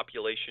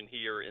population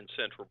here in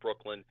central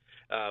Brooklyn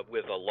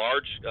with a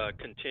large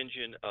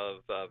contingent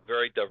of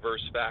very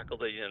diverse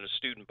faculty and a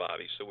student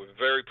body. So we're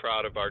very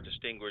proud of our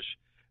distinguished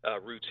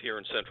roots here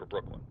in central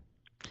Brooklyn.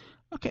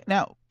 Okay.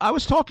 Now, I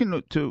was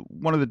talking to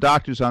one of the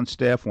doctors on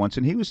staff once,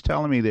 and he was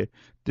telling me that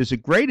there's a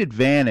great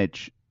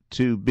advantage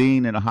to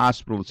being in a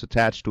hospital that's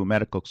attached to a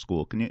medical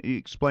school. Can you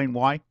explain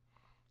why?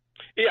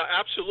 Yeah,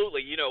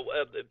 absolutely.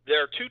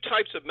 There are 2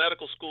 types of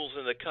medical schools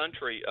in the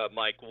country,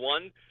 Mike.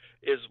 One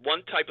is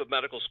one type of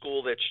medical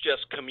school that's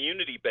just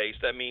community-based.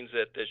 That means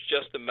that it's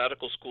just the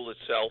medical school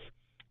itself.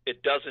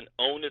 It doesn't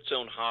own its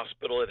own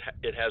hospital.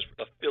 It has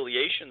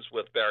affiliations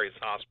with various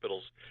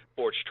hospitals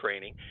for its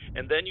training.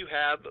 And then you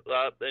have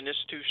an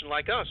institution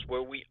like us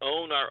where we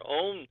own our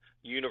own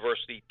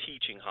university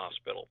teaching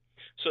hospital.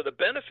 So the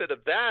benefit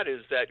of that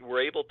is that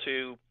we're able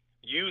to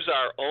use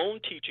our own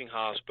teaching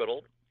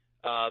hospital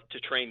to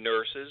train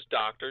nurses,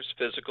 doctors,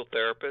 physical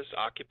therapists,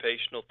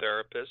 occupational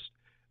therapists,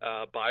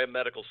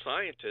 biomedical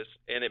scientists,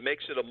 and it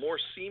makes it a more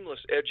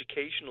seamless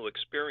educational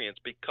experience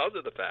because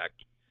of the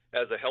fact,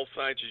 as a health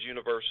sciences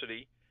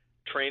university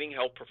training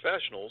health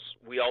professionals,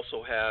 we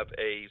also have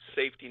a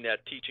safety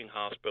net teaching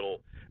hospital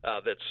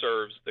that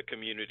serves the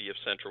community of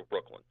central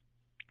Brooklyn.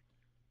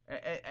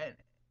 And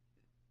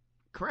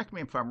correct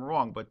me if I'm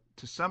wrong, but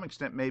to some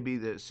extent maybe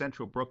the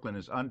central Brooklyn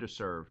is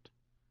underserved.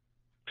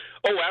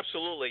 Oh,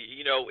 absolutely.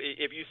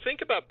 If you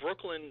think about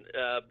Brooklyn,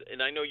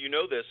 and I know you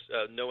know this,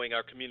 knowing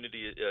our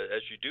community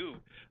as you do,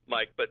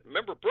 Mike, but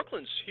remember,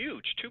 Brooklyn's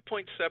huge,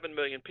 2.7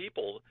 million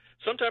people.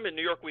 Sometime in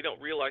New York, we don't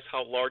realize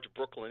how large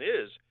Brooklyn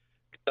is.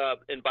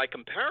 And by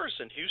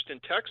comparison, Houston,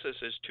 Texas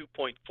is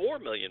 2.4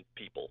 million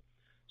people.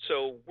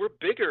 So we're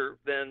bigger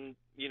than,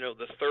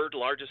 the 3rd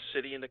largest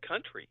city in the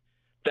country.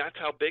 That's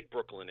how big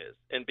Brooklyn is.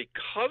 And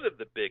because of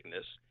the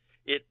bigness,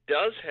 it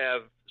does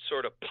have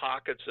sort of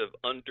pockets of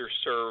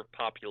underserved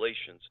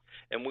populations.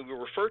 And when we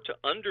refer to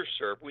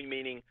underserved, we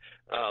meaning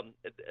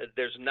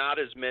there's not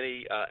as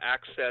much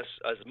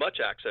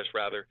access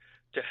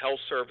to health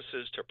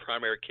services, to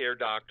primary care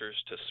doctors,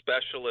 to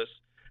specialists,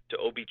 to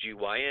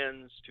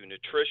OBGYNs, to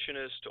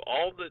nutritionists, to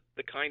all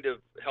the kind of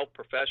health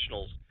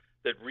professionals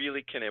that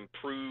really can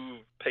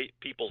improve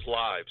people's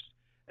lives.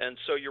 And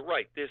so you're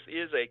right, this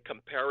is a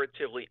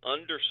comparatively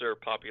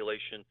underserved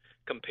population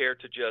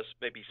compared to just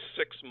maybe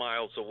 6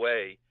 miles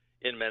away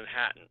in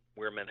Manhattan,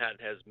 where Manhattan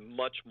has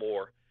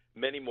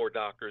many more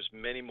doctors,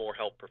 many more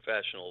health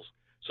professionals.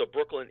 So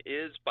Brooklyn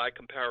is, by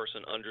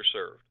comparison,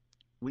 underserved.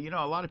 Well,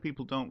 a lot of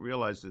people don't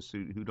realize this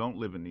who don't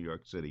live in New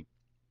York City.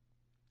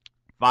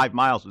 5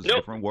 miles is a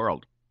different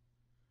world.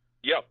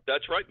 Yeah,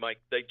 that's right, Mike.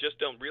 They just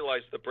don't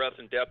realize the breadth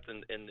and depth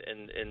and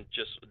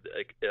just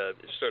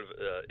sort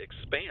of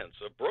expanse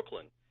of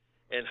Brooklyn,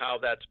 and how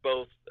that's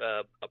both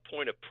a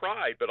point of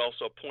pride but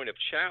also a point of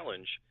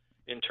challenge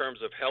in terms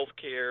of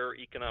healthcare,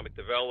 economic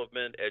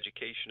development,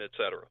 education, et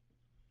cetera.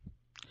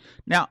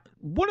 Now,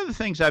 one of the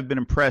things I've been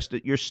impressed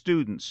at your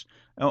students,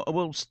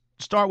 we'll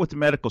start with the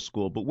medical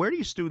school, but where do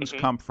your students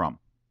come from?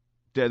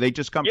 Do they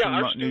just come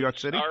from New York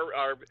City?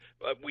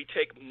 We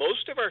take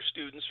most of our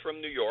students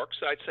from New York,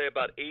 so I'd say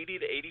about 80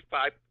 to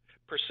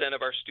 85%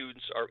 of our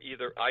students are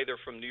either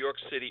from New York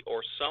City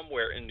or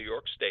somewhere in New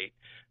York State.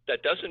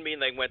 That doesn't mean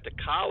they went to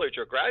college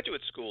or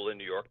graduate school in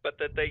New York, but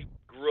that they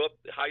grew up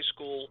high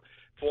school,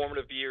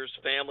 formative years,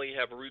 family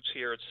have roots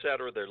here, et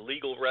cetera. Their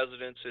legal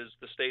residence is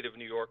the state of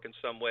New York in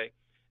some way.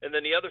 And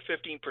then the other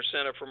 15%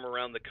 are from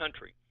around the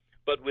country.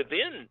 But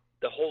within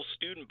the whole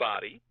student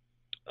body,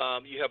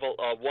 you have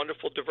a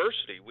wonderful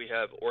diversity. We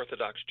have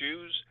Orthodox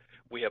Jews.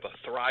 We have a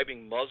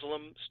thriving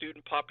Muslim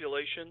student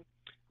population.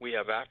 We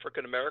have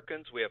African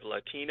Americans. We have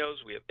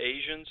Latinos. We have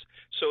Asians.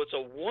 So it's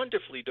a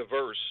wonderfully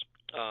diverse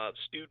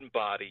student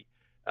body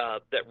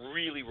that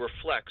really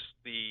reflects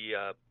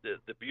the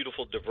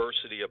beautiful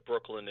diversity of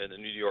Brooklyn and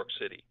New York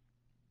City.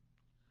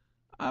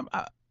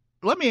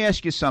 Let me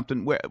ask you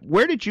something.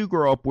 Where did you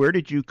grow up? Where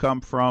did you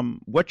come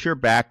from? What's your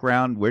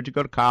background? Where did you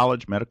go to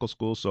college, medical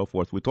school, so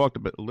forth? We talked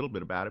a little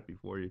bit about it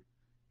before you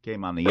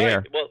came on the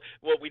air.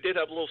 Well, we did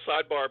have a little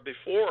sidebar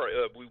before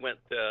we went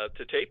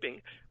to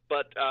taping.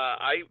 But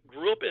I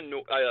grew up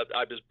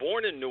I was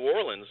born in New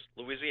Orleans,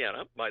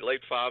 Louisiana. My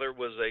late father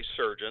was a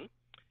surgeon.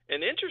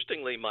 And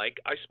interestingly,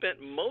 Mike, I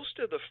spent most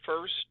of the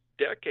first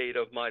decade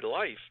of my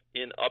life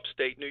in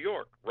upstate New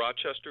York,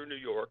 Rochester, New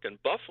York,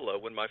 and Buffalo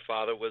when my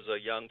father was a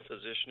young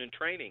physician in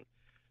training.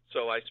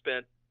 So I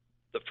spent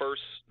the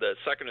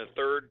second and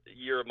third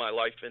year of my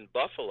life in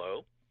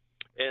Buffalo,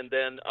 and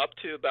then up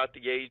to about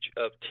the age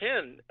of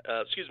 10,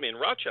 in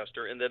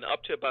Rochester, and then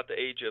up to about the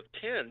age of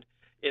 10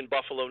 in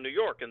Buffalo, New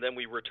York. And then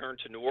we returned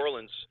to New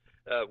Orleans,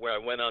 where I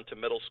went on to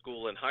middle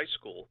school and high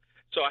school.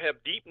 So I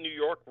have deep New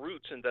York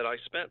roots in that I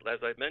spent, as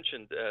I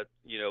mentioned,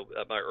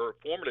 my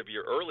formative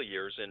early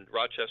years in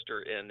Rochester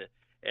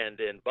and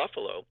in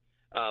Buffalo,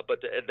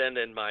 then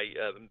in my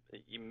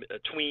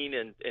tween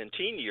and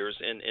teen years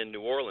in New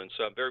Orleans.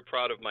 So I'm very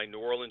proud of my New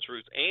Orleans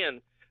roots and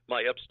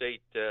my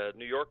upstate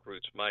New York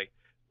roots.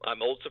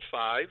 I'm old to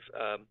 5,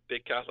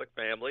 big Catholic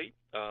family.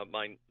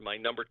 My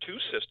number 2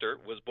 sister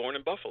was born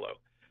in Buffalo.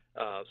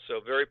 So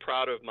very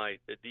proud of my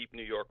deep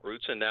New York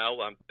roots, and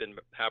now I've been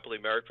happily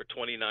married for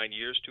 29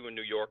 years to a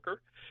New Yorker.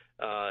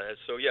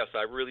 So yes,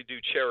 I really do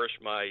cherish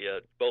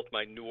both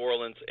my New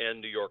Orleans and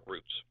New York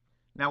roots.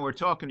 Now we're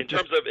talking in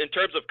terms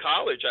of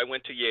college. I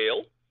went to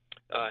Yale.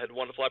 I had a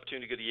wonderful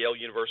opportunity to go to Yale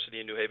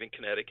University in New Haven,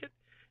 Connecticut,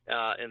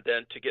 and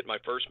then to get my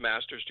first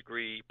master's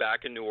degree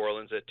back in New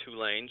Orleans at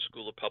Tulane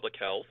School of Public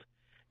Health,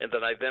 and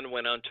then I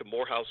went on to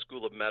Morehouse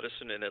School of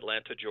Medicine in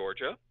Atlanta,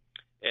 Georgia.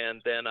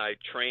 And then I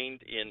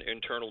trained in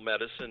internal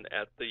medicine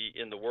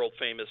in the world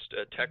famous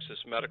Texas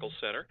Medical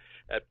Center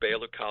at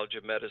Baylor College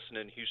of Medicine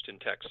in Houston,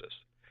 Texas.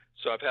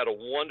 So I've had a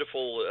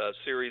wonderful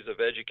series of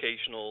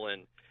educational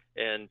and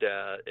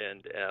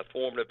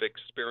formative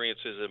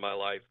experiences in my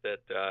life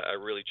that I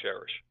really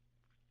cherish.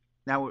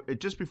 Now,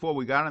 just before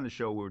we got on the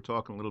show, we were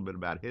talking a little bit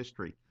about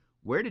history.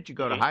 Where did you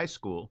go to high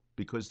school?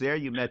 Because there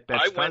you met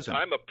Bet's cousin.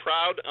 I'm a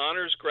proud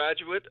honors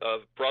graduate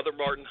of Brother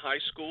Martin High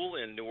School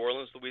in New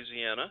Orleans,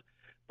 Louisiana.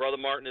 Brother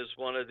Martin is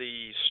one of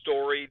the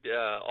storied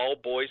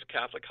all-boys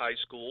Catholic high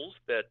schools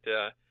that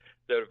are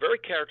very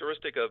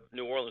characteristic of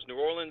New Orleans. New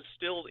Orleans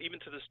still, even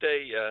to this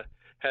day,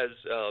 has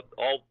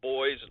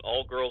all-boys and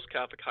all-girls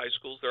Catholic high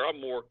schools. There are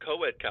more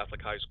co-ed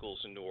Catholic high schools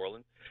in New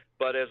Orleans.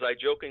 But as I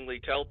jokingly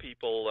tell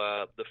people,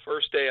 the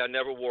first day I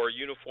never wore a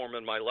uniform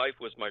in my life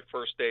was my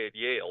first day at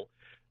Yale.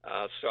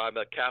 So I'm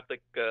a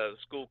Catholic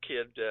school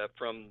kid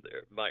from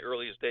my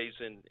earliest days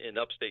in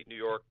upstate New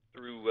York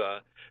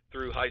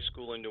through high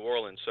school in New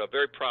Orleans. So I'm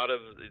very proud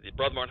of the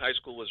Brother Martin High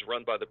School. Was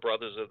run by the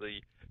Brothers of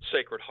the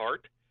Sacred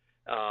Heart,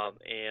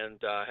 and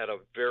had a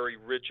very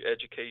rich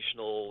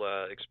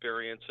educational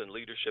experience and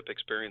leadership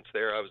experience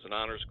there. I was an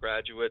honors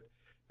graduate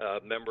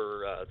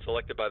member,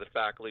 selected by the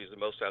faculty as the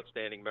most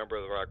outstanding member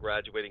of our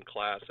graduating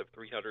class of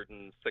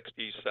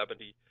 360,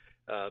 70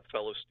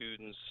 fellow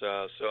students.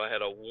 So I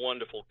had a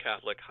wonderful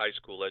Catholic high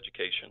school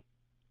education.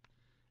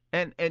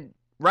 And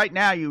right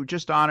now, you were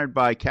just honored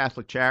by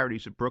Catholic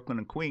Charities of Brooklyn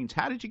and Queens.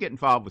 How did you get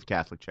involved with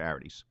Catholic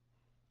Charities?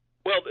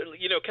 Well,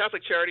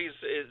 Catholic Charities,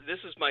 this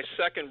is my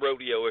second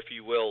rodeo, if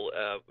you will,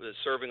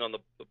 serving on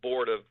the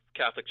board of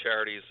Catholic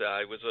Charities.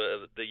 I was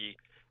the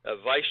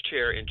vice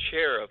chair and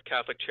chair of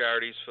Catholic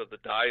Charities for the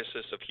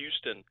Diocese of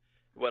Houston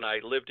when I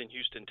lived in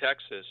Houston,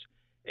 Texas.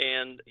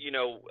 And,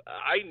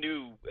 I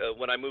knew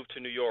when I moved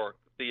to New York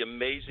the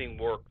amazing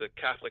work that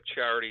Catholic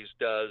Charities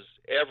does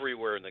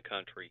everywhere in the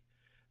country,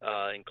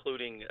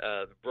 including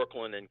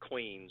Brooklyn and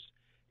Queens.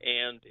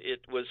 And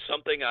it was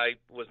something I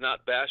was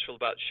not bashful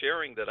about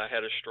sharing, that I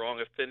had a strong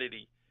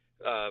affinity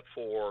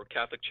for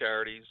Catholic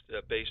Charities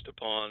based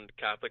upon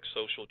Catholic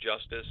social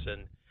justice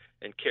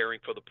and caring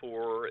for the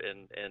poor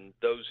and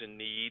those in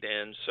need.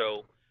 And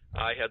so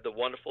I had the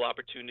wonderful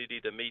opportunity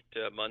to meet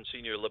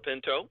Monsignor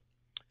Lopinto,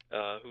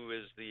 who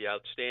is the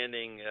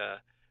outstanding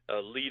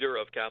leader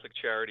of Catholic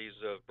Charities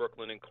of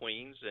Brooklyn and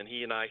Queens. And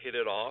he and I hit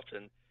it off,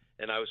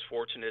 and I was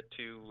fortunate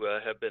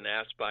to have been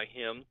asked by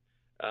him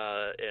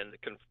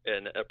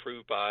and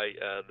approved by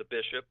the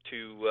bishop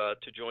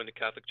to join the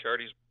Catholic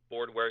Charities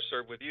Board, where I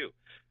serve with you.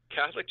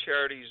 Catholic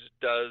Charities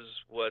does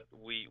what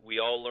we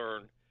all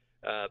learn,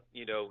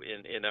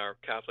 in our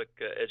Catholic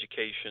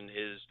education,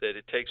 is that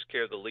it takes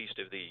care of the least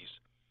of these.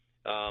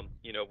 I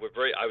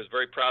was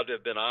very proud to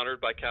have been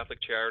honored by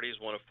Catholic Charities,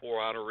 one of 4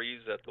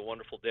 honorees at the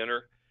wonderful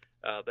dinner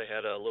they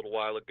had a little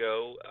while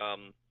ago.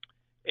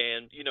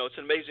 And it's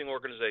an amazing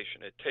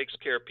organization. It takes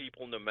care of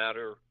people no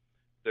matter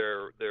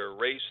their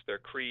race, their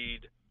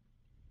creed,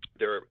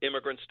 their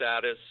immigrant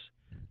status.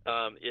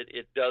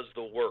 It does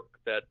the work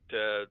that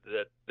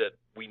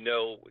we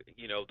know,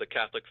 the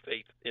Catholic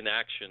faith in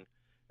action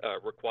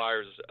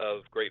requires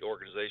of great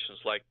organizations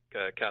like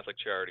Catholic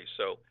Charities.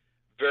 So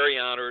very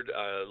honored.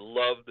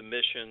 Love the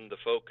mission, the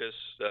focus,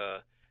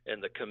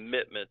 and the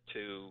commitment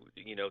to,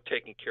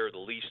 taking care of the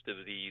least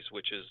of these,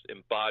 which is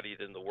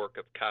embodied in the work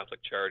of Catholic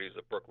Charities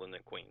of Brooklyn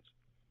and Queens.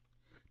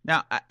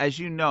 Now, as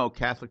you know,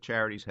 Catholic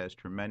Charities has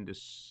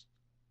tremendous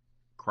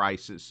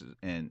crisis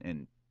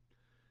and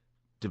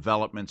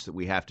developments that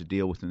we have to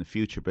deal with in the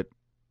future. But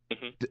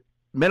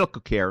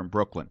medical care in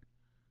Brooklyn,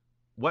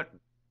 what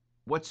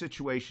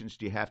situations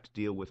do you have to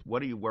deal with?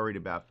 What are you worried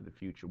about for the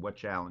future? What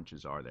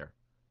challenges are there?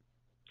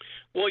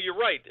 Well, you're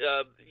right.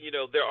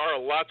 There are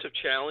lots of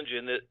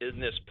challenges in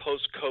this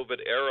post-COVID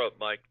era,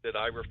 Mike, that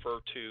I refer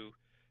to.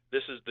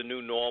 This is the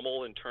new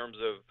normal in terms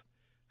of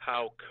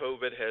how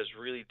COVID has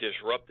really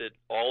disrupted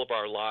all of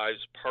our lives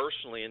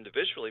personally,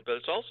 individually, but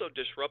it's also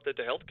disrupted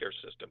the healthcare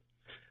system.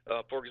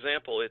 For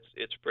example,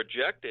 it's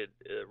projected,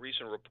 a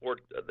recent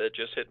report that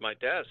just hit my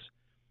desk,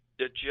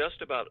 that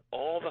just about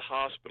all the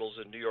hospitals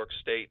in New York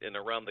State and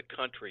around the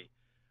country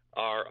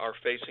are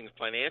facing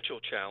financial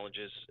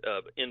challenges,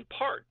 in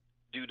part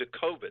due to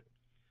COVID.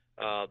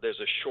 There's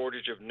a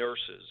shortage of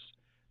nurses.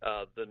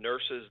 The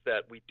nurses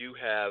that we do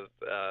have,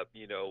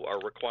 are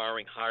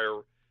requiring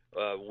higher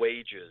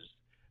wages.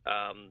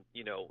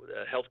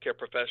 Healthcare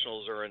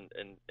professionals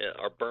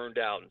are burned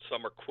out, and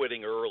some are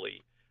quitting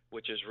early,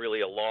 which is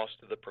really a loss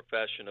to the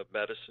profession of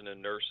medicine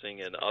and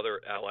nursing and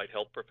other allied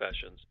health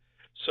professions.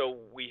 So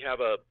we have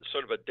a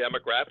sort of a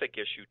demographic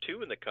issue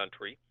too in the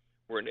country.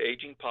 We're an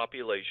aging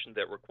population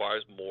that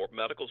requires more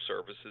medical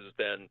services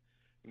than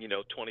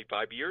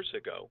 25 years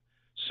ago.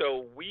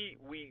 So we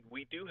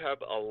do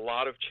have a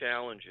lot of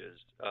challenges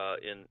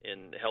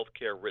in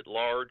healthcare writ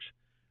large.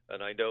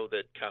 And I know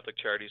that Catholic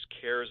Charities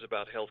cares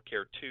about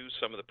healthcare too.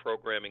 Some of the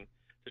programming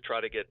to try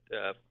to get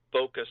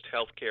focused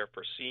healthcare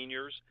for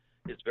seniors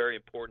is very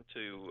important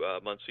to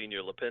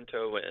Monsignor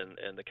Lopinto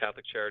and the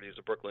Catholic Charities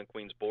of Brooklyn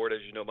Queens Board, as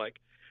you know, Mike.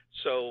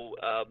 So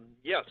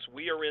yes,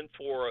 we are in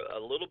for a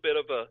little bit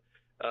of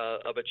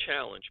a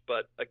challenge.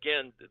 But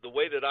again, the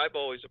way that I've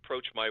always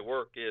approached my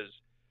work is,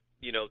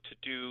 to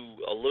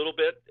do a little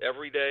bit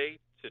every day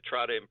to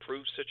try to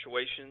improve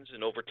situations,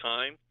 and over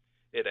time,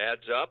 it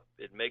adds up.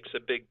 It makes a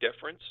big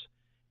difference.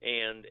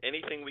 And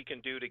anything we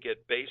can do to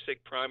get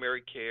basic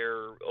primary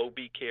care, OB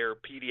care,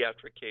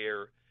 pediatric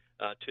care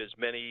to as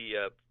many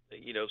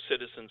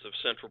citizens of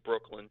Central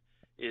Brooklyn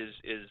is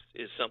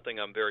something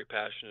I'm very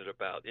passionate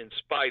about, in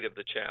spite of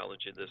the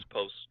challenge in this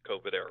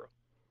post-COVID era.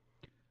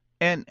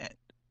 And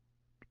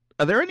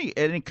are there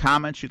any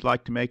comments you'd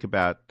like to make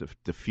about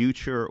the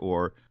future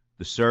or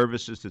the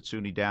services that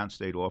SUNY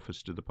Downstate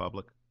offers to the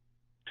public?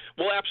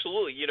 Well,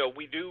 absolutely.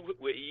 We do,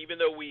 even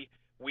though we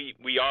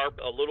are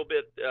a little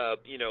bit,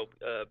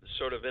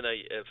 sort of in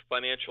a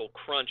financial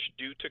crunch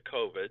due to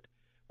COVID,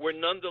 we're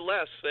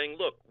nonetheless saying,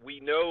 look, we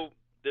know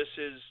this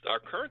is our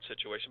current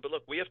situation, but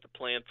look, we have to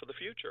plan for the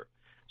future.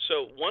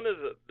 So one of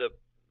the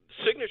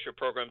signature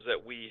programs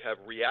that we have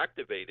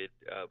reactivated,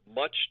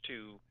 much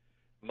to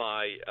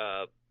my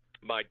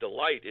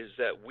delight, is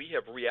that we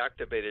have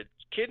reactivated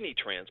kidney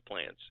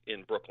transplants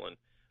in Brooklyn.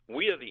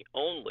 We are the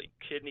only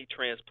kidney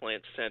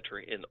transplant center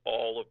in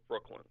all of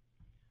Brooklyn.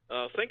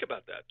 Think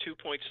about that,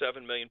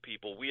 2.7 million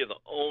people. We are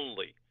the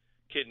only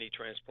kidney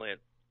transplant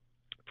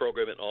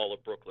program in all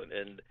of Brooklyn.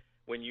 And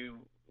when you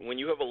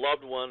have a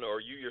loved one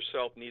or you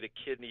yourself need a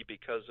kidney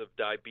because of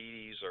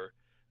diabetes or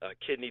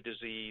kidney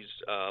disease,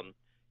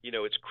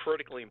 it's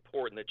critically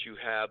important that you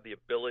have the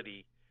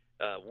ability,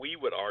 we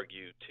would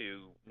argue,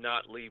 to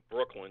not leave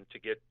Brooklyn to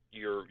get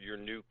your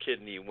new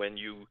kidney when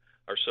you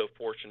are so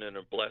fortunate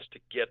and blessed to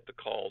get the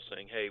call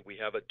saying, hey, we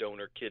have a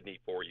donor kidney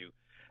for you.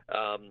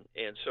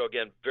 And so,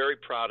 again, very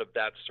proud of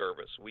that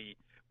service. We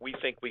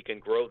think we can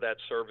grow that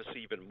service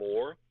even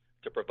more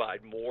to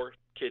provide more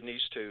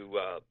kidneys to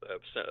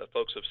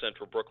folks of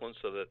Central Brooklyn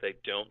so that they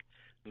don't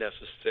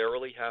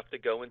necessarily have to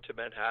go into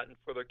Manhattan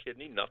for their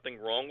kidney. Nothing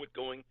wrong with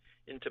going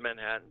into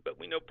Manhattan, but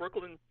we know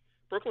Brooklyn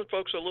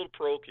folks are a little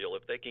parochial.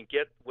 If they can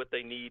get what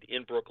they need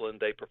in Brooklyn,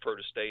 they prefer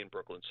to stay in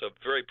Brooklyn. So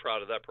very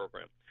proud of that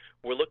program.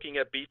 We're looking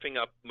at beefing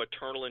up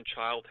maternal and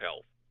child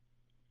health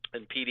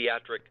and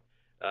pediatric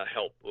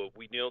help.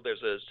 We know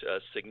there's a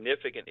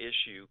significant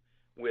issue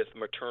with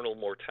maternal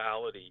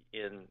mortality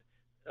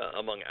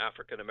among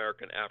African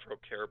American,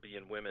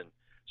 Afro-Caribbean women.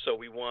 So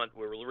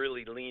we're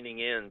really leaning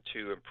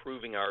into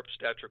improving our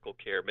obstetrical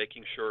care,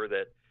 making sure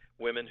that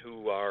women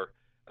who are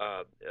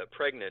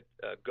pregnant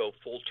go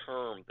full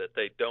term, that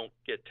they don't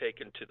get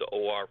taken to the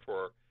OR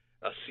for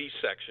a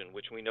C-section,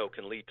 which we know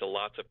can lead to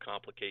lots of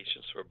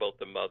complications for both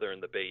the mother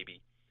and the baby.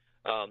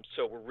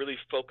 So we're really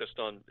focused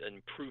on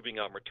improving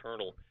our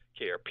maternal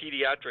care.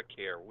 Pediatric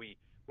care,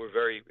 we're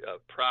very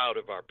proud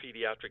of our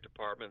pediatric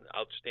department,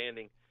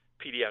 outstanding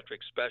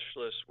pediatric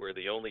specialists. We're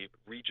the only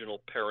regional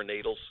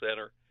perinatal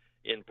center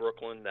in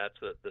Brooklyn. That's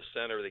the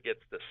center that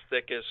gets the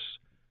thickest,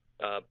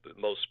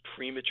 most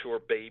premature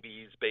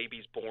babies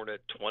born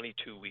at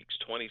 22 weeks,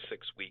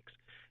 26 weeks,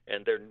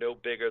 and they're no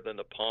bigger than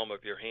the palm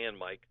of your hand,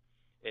 Mike.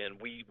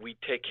 And we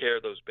take care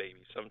of those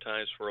babies,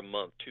 sometimes for a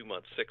month, 2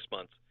 months, 6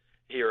 months,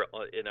 here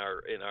in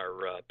our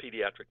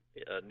pediatric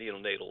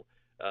neonatal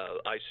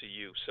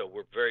ICU. So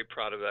we're very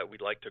proud of that.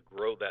 We'd like to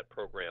grow that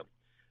program.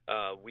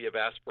 We have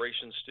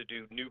aspirations to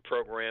do new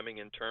programming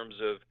in terms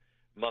of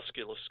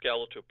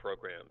musculoskeletal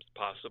programs,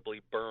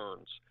 possibly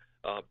burns,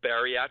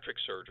 bariatric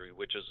surgery,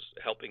 which is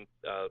helping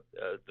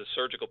the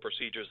surgical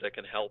procedures that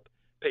can help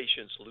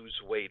patients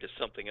lose weight, is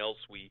something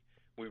else we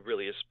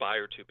really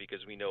aspire to,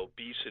 because we know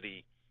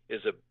obesity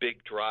is a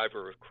big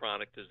driver of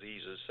chronic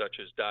diseases such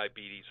as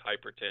diabetes,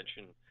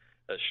 hypertension,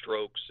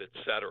 strokes,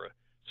 etc.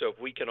 So if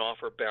we can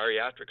offer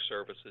bariatric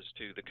services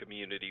to the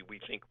community, we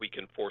think we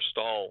can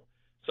forestall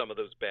some of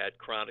those bad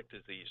chronic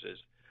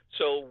diseases.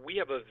 So we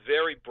have a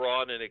very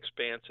broad and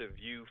expansive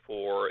view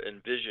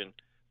and vision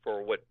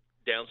for what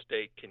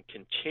Downstate can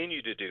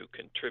continue to do,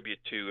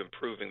 contribute to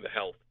improving the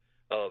health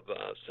of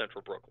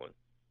Central Brooklyn.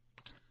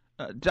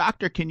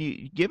 Doctor, can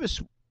you give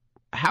us,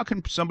 how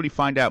can somebody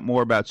find out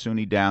more about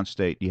SUNY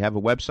Downstate? Do you have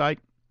a website?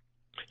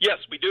 Yes,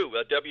 we do.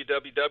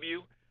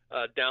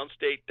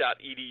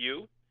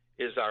 www.downstate.edu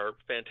is our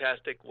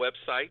fantastic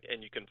website,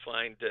 and you can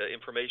find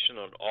information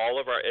on all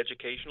of our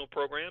educational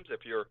programs.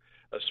 If you're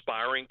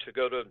aspiring to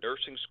go to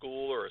nursing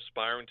school or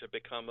aspiring to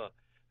become a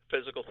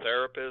physical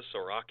therapist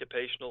or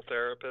occupational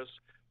therapist,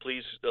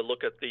 please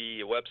look at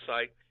the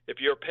website. If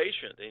you're a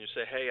patient and you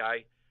say, hey,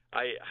 I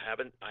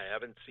haven't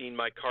seen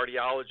my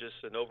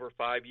cardiologist in over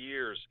 5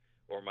 years,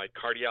 or my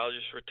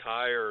cardiologist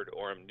retired,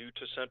 or I'm new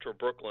to Central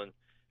Brooklyn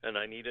and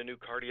I need a new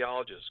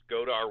cardiologist,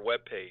 go to our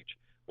webpage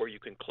where you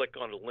can click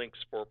on the links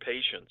for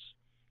patients,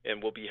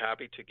 and we'll be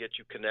happy to get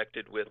you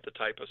connected with the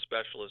type of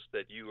specialist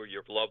that you or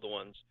your loved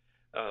ones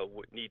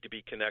would need to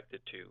be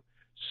connected to.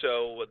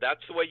 So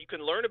that's the way you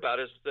can learn about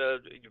us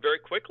very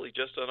quickly,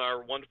 just on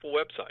our wonderful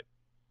website.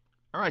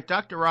 All right,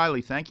 Dr.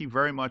 Riley, thank you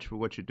very much for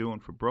what you're doing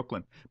for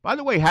Brooklyn. By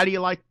the way, how do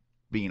you like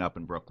being up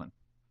in Brooklyn?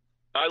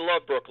 I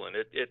love Brooklyn.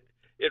 It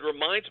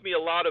reminds me a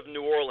lot of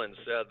New Orleans.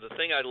 The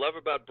thing I love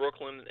about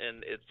Brooklyn,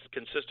 and it's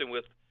consistent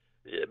with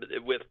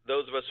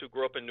those of us who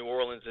grew up in New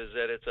Orleans, is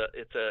that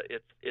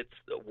it's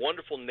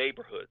wonderful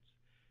neighborhoods,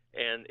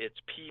 and it's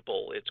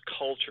people, it's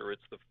culture,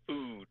 it's the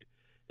food,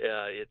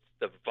 it's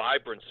the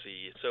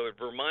vibrancy. So it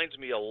reminds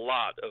me a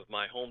lot of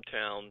my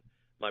hometown,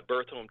 my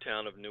birth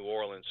hometown of New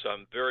Orleans. So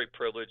I'm very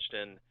privileged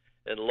and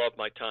love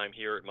my time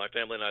here. My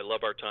family and I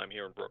love our time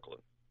here in Brooklyn.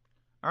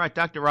 All right,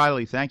 Dr.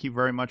 Riley, thank you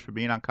very much for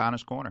being on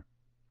Connor's Corner.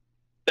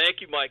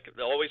 Thank you, Mike.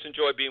 I always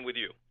enjoy being with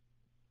you.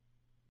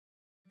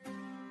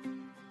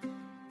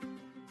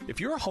 If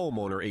you're a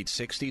homeowner age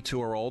 62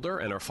 or older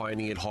and are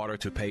finding it harder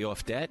to pay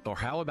off debt, or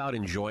how about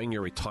enjoying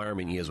your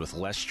retirement years with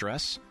less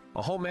stress?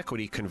 A home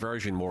equity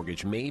conversion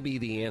mortgage may be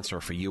the answer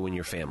for you and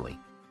your family.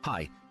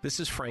 Hi, this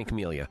is Frank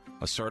Melia,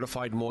 a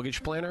certified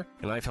mortgage planner,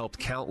 and I've helped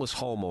countless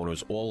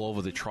homeowners all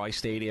over the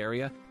tri-state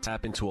area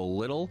tap into a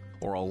little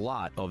or a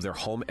lot of their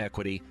home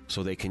equity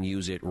so they can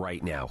use it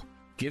right now.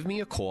 Give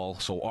me a call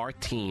so our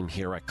team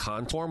here at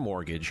Contour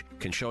Mortgage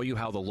can show you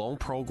how the loan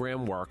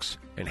program works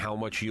and how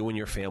much you and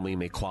your family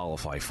may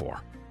qualify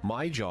for.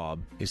 My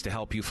job is to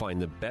help you find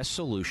the best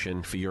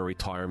solution for your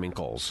retirement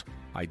goals.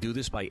 I do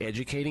this by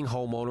educating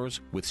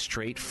homeowners with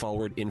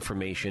straightforward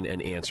information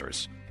and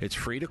answers. It's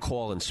free to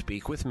call and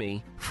speak with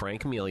me,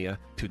 Frank Melia,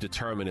 to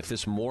determine if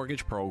this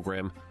mortgage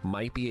program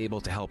might be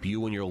able to help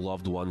you and your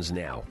loved ones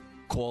now.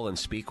 Call and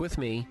speak with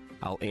me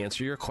I'll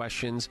answer your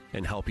questions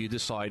and help you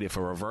decide if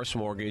a reverse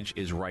mortgage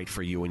is right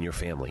for you and your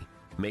family.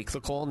 Make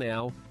the call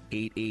now,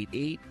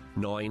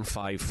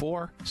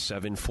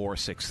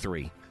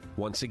 888-954-7463.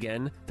 Once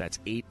again, that's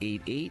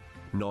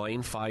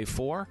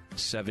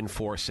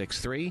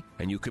 888-954-7463,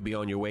 and you could be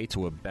on your way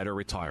to a better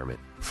retirement.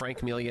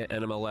 Frank Melia,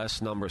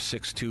 NMLS number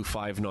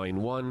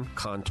 62591,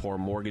 Contour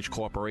Mortgage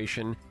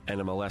Corporation,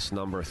 NMLS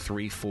number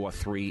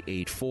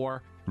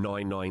 34384,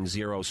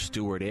 990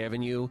 Stewart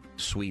Avenue,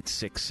 Suite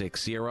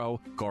 660,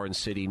 Garden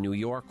City, New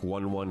York,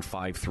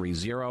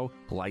 11530,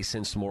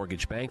 licensed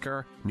mortgage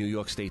banker, New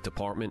York State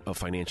Department of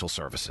Financial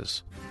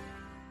Services.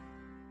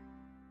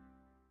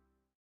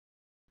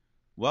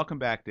 Welcome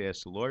back to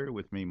Ask the Lawyer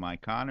with me,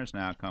 Mike Connors,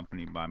 now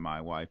accompanied by my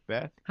wife,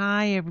 Beth.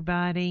 Hi,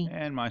 everybody.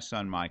 And my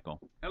son,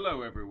 Michael.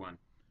 Hello, everyone.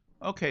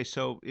 Okay,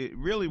 so it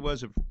really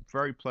was a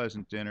very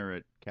pleasant dinner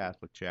at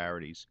Catholic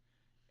Charities.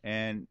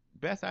 And,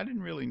 Beth, I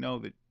didn't really know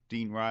that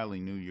Dean Riley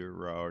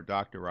knew or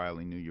Dr.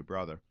 Riley knew your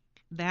brother.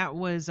 That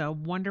was a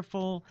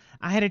wonderful.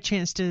 I had a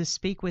chance to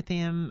speak with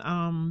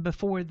him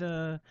before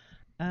the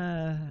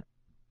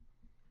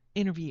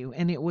interview,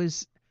 and it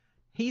was.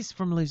 He's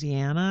from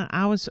Louisiana.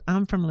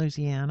 I'm from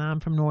Louisiana. I'm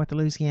from North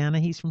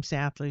Louisiana. He's from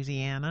South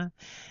Louisiana,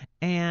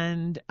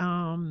 and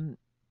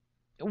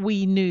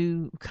we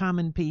knew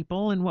common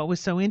people. And what was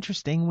so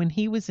interesting, when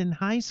he was in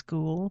high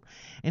school,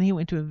 and he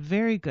went to a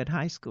very good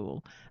high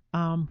school.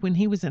 When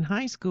he was in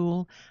high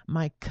school,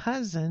 my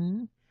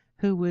cousin,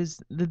 who was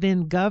the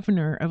then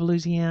governor of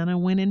Louisiana,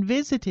 went and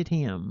visited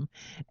him,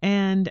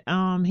 and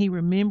he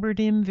remembered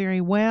him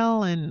very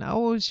well. And it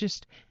was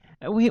just.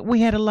 We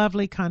had a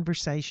lovely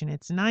conversation.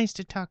 It's nice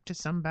to talk to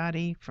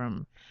somebody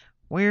from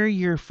where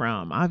you're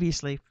from.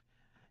 Obviously,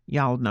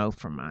 y'all know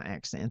from my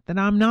accent that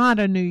I'm not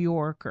a New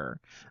Yorker,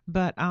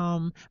 but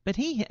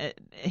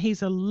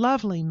he's a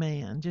lovely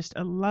man, just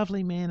a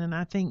lovely man, and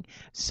I think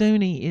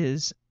SUNY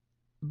is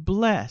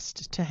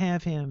blessed to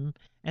have him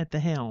at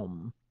the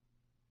helm.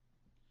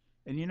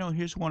 And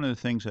here's one of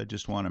the things I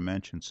just want to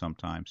mention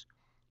sometimes.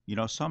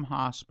 Some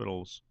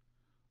hospitals,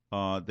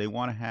 they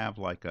want to have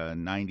like a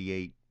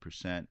 98%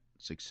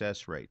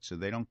 success rate, so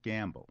they don't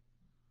gamble.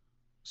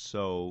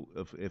 So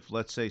if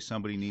let's say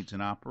somebody needs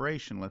an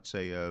operation, let's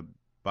say a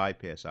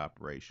bypass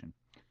operation,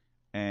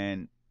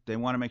 and they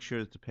want to make sure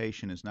that the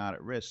patient is not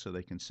at risk, so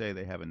they can say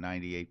they have a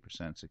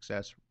 98%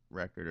 success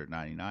record or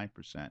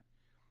 99%.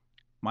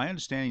 My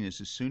understanding is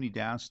SUNY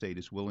Downstate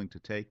is willing to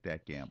take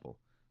that gamble,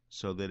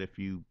 so that if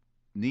you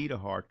need a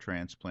heart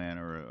transplant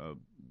or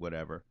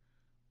whatever,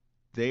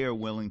 they are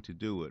willing to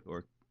do it,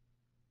 or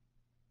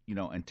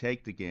and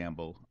take the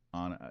gamble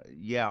on.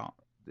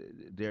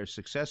 Their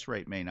success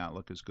rate may not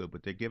look as good,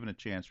 but they're giving a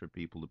chance for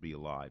people to be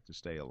alive, to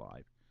stay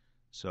alive.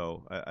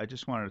 So I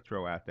just wanted to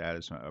throw out that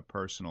as a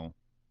personal,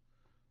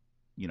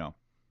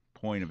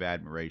 point of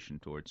admiration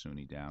towards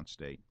SUNY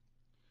Downstate.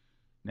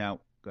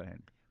 Now, go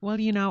ahead. Well,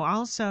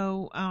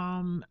 also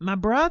my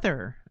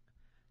brother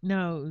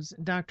knows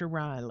Dr.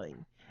 Riley,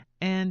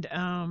 and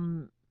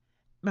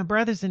my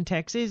brother's in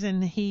Texas,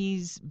 and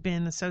he's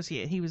been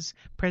associate. He was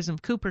president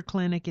of Cooper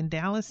Clinic in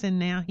Dallas, and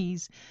now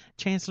he's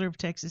chancellor of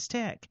Texas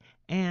Tech.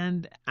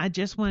 And I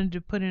just wanted to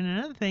put in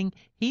another thing.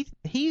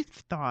 He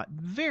thought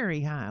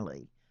very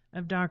highly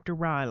of Dr.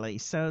 Riley,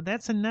 so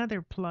that's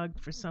another plug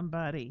for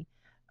somebody.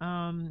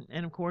 And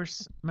of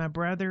course, my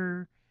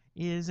brother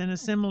is in a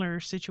similar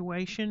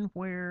situation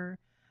where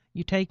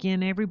you take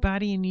in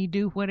everybody and you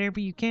do whatever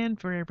you can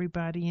for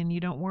everybody, and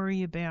you don't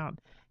worry about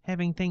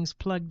having things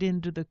plugged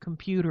into the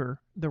computer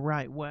the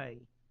right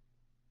way.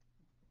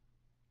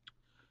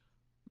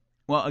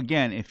 Well,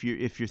 again, if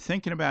you're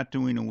thinking about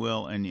doing a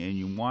will and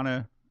you want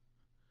to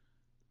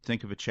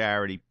think of a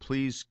charity,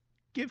 please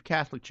give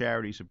Catholic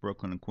Charities of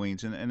Brooklyn and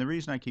Queens. And the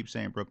reason I keep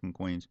saying Brooklyn,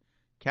 Queens,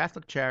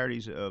 Catholic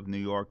Charities of New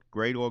York,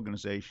 great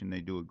organization. They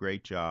do a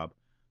great job.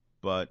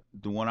 But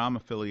the one I'm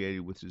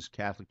affiliated with is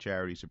Catholic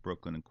Charities of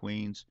Brooklyn and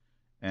Queens.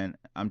 And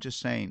I'm just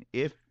saying,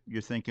 if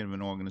you're thinking of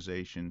an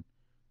organization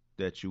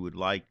that you would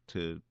like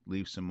to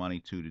leave some money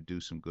to do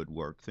some good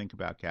work, think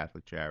about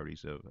Catholic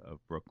Charities of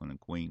Brooklyn and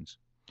Queens.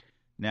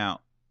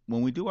 Now,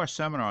 when we do our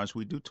seminars,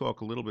 we do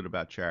talk a little bit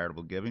about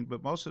charitable giving,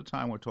 but most of the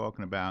time we're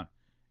talking about,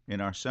 in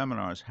our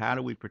seminars, how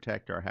do we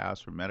protect our house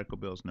from medical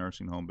bills,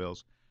 nursing home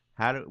bills?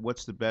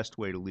 What's the best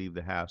way to leave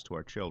the house to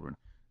our children?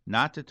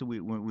 Not that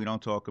we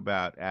don't talk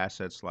about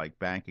assets like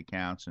bank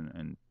accounts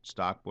and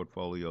stock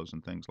portfolios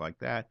and things like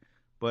that,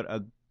 but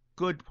a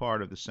good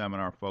part of the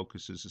seminar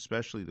focuses,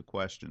 especially the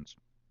questions,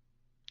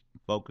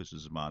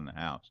 focuses on the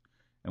house.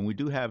 And we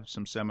do have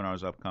some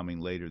seminars upcoming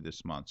later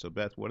this month. So,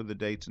 Beth, what are the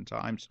dates and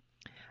times?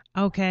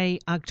 Okay,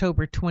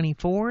 October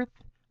 24th,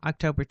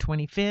 October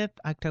 25th,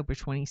 October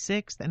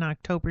 26th, and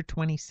October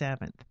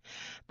 27th.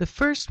 The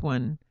first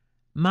one,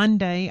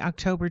 Monday,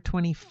 October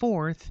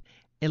 24th,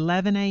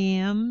 11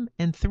 a.m.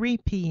 and 3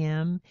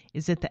 p.m.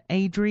 is at the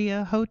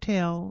Adria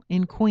Hotel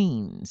in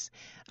Queens.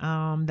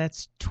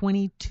 That's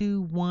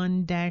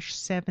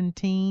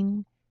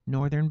 221-17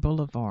 Northern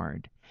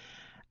Boulevard.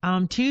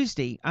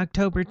 Tuesday,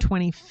 October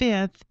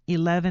 25th,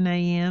 11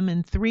 a.m.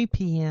 and 3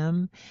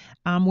 p.m.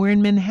 We're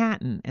in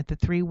Manhattan at the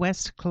 3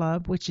 West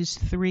Club, which is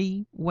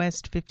 3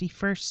 West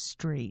 51st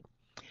Street.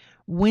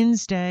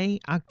 Wednesday,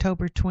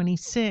 October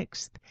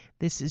 26th,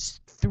 this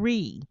is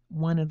 3,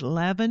 one at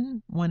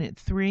 11, one at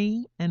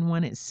 3, and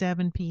one at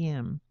 7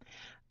 p.m.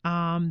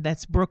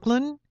 That's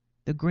Brooklyn,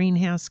 the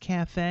Greenhouse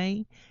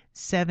Cafe,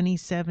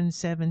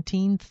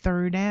 7717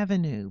 3rd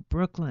Avenue,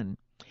 Brooklyn.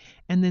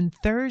 And then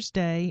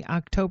Thursday,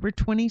 October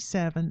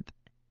 27th,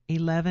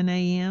 11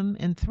 a.m.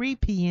 and 3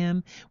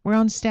 p.m., we're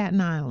on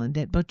Staten Island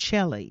at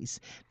Bocelli's.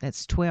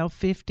 That's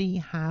 1250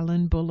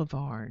 Highland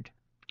Boulevard.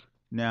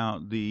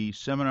 Now, the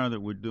seminar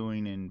that we're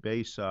doing in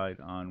Bayside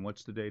on,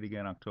 what's the date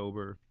again,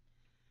 October?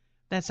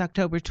 That's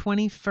October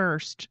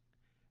 21st.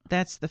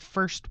 That's the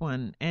first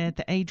one at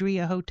the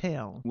Adria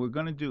Hotel. We're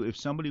going to do, if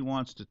somebody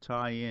wants to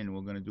tie in,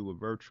 we're going to do a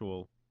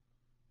virtual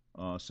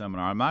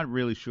seminar. I'm not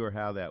really sure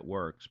how that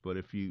works, but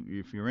if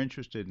you're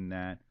interested in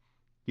that,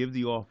 give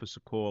the office a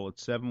call at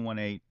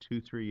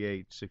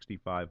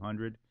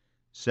 718-238-6500,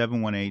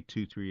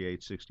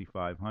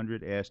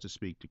 718-238-6500. Ask to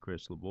speak to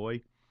Chris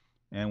LeBoy,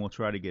 and we'll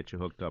try to get you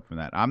hooked up from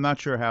that. I'm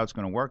not sure how it's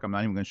going to work. I'm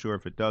not even sure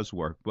if it does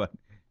work, but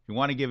if you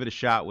want to give it a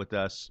shot with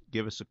us,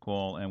 give us a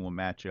call, and we'll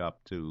match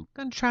up to...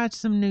 Going to try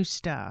some new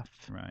stuff.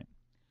 Right.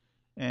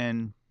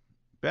 And,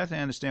 Beth, I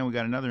understand we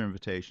got another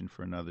invitation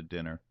for another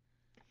dinner.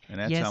 And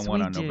that's yes,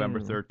 on November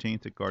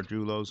 13th at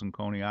Gargiulo's in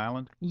Coney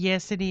Island?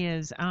 Yes, it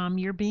is.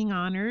 You're being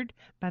honored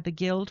by the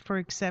Guild for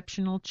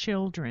Exceptional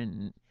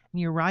Children.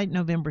 You're right,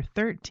 November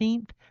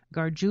 13th,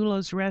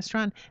 Gargiulo's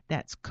Restaurant.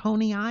 That's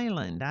Coney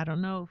Island. I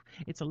don't know.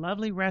 It's a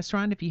lovely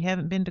restaurant. If you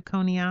haven't been to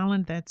Coney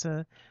Island, that's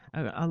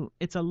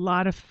it's a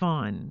lot of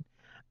fun.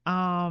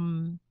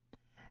 And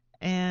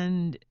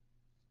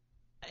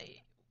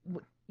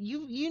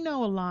you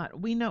know a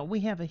lot. We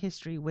have a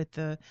history with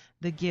the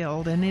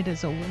Guild, and it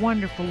is a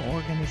wonderful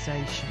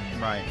organization.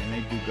 Right, and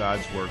they do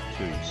God's work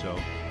too. So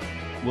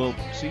we'll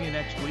see you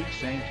next week,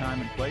 same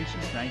time and places.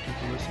 Thank you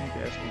for listening to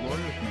Ask the Lawyer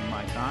with me,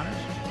 Mike Connors.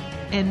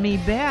 And me,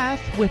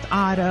 Beth, with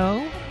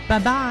Otto.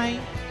 Bye-bye.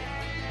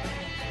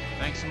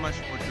 Thanks so much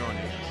for joining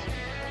us.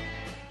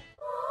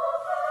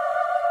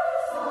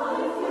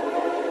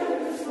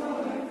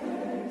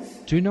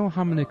 Do you know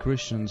how many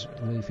Christians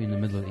live in the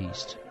Middle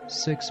East?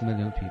 6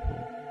 million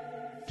people.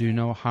 Do you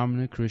know how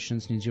many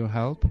Christians need your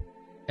help?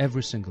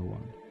 Every single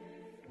one.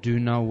 Do you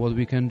know what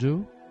we can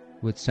do?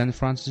 With St.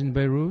 Francis in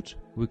Beirut,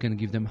 we can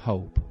give them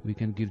hope. We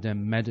can give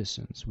them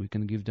medicines. We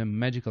can give them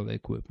medical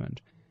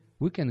equipment.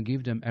 We can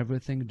give them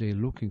everything they're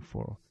looking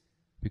for,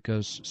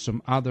 because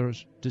some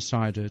others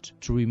decided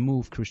to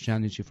remove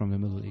Christianity from the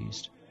Middle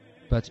East.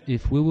 But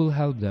if we will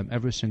help them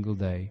every single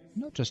day,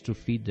 not just to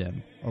feed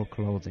them or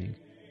clothing,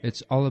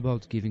 it's all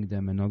about giving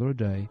them another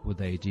day with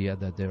the idea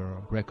that they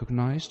are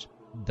recognized,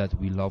 that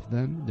we love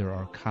them, they're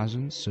our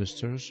cousins,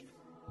 sisters,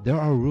 they're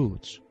our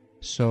roots.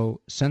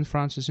 So St.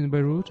 Francis in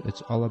Beirut,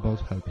 it's all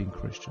about helping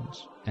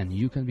Christians, and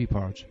you can be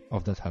part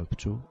of that help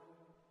too.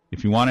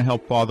 If you want to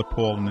help Father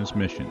Paul in his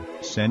mission,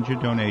 send your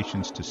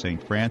donations to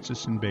St.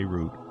 Francis in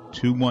Beirut,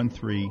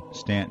 213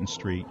 Stanton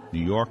Street,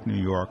 New York,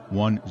 New York,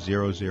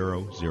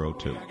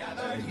 10002.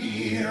 Gathered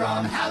here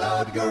on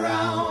hallowed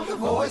ground,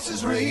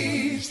 voices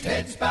raised,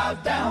 heads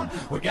bowed down.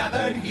 We're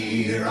gathered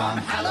here on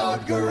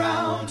hallowed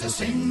ground to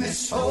sing this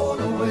soul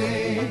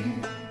away.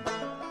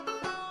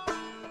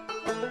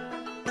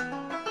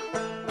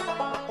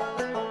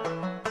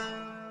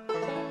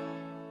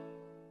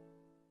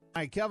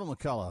 Hi, Kevin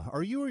McCullough.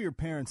 Are you or your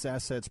parents'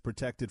 assets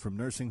protected from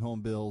nursing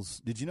home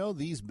bills? Did you know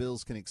these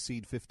bills can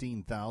exceed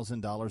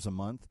 $15,000 a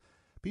month?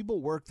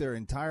 People work their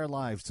entire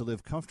lives to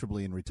live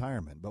comfortably in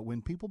retirement, but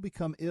when people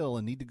become ill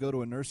and need to go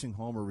to a nursing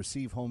home or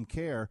receive home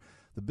care,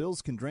 the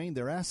bills can drain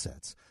their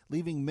assets,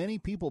 leaving many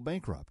people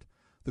bankrupt.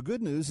 The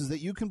good news is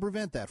that you can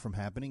prevent that from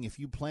happening if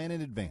you plan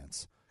in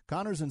advance.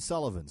 Connors &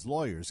 Sullivan's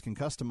lawyers can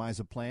customize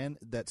a plan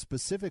that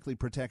specifically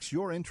protects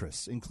your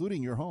interests,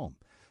 including your home.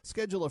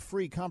 Schedule a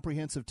free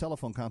comprehensive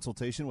telephone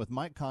consultation with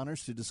Mike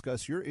Connors to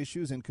discuss your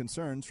issues and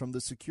concerns from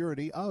the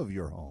security of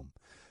your home.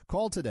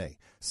 Call today,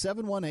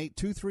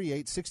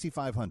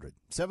 718-238-6500,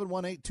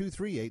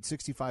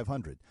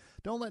 718-238-6500.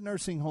 Don't let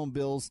nursing home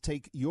bills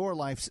take your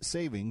life's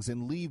savings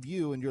and leave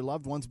you and your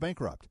loved ones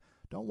bankrupt.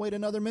 Don't wait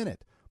another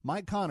minute.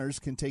 Mike Connors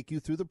can take you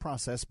through the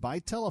process by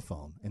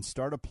telephone and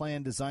start a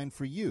plan designed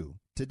for you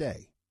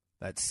today.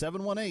 That's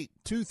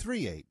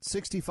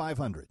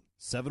 718-238-6500.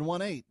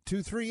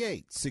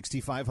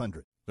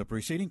 718-238-6500. The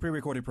preceding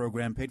pre-recorded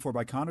program paid for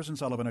by Connors &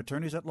 Sullivan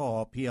Attorneys at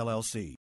Law, PLLC.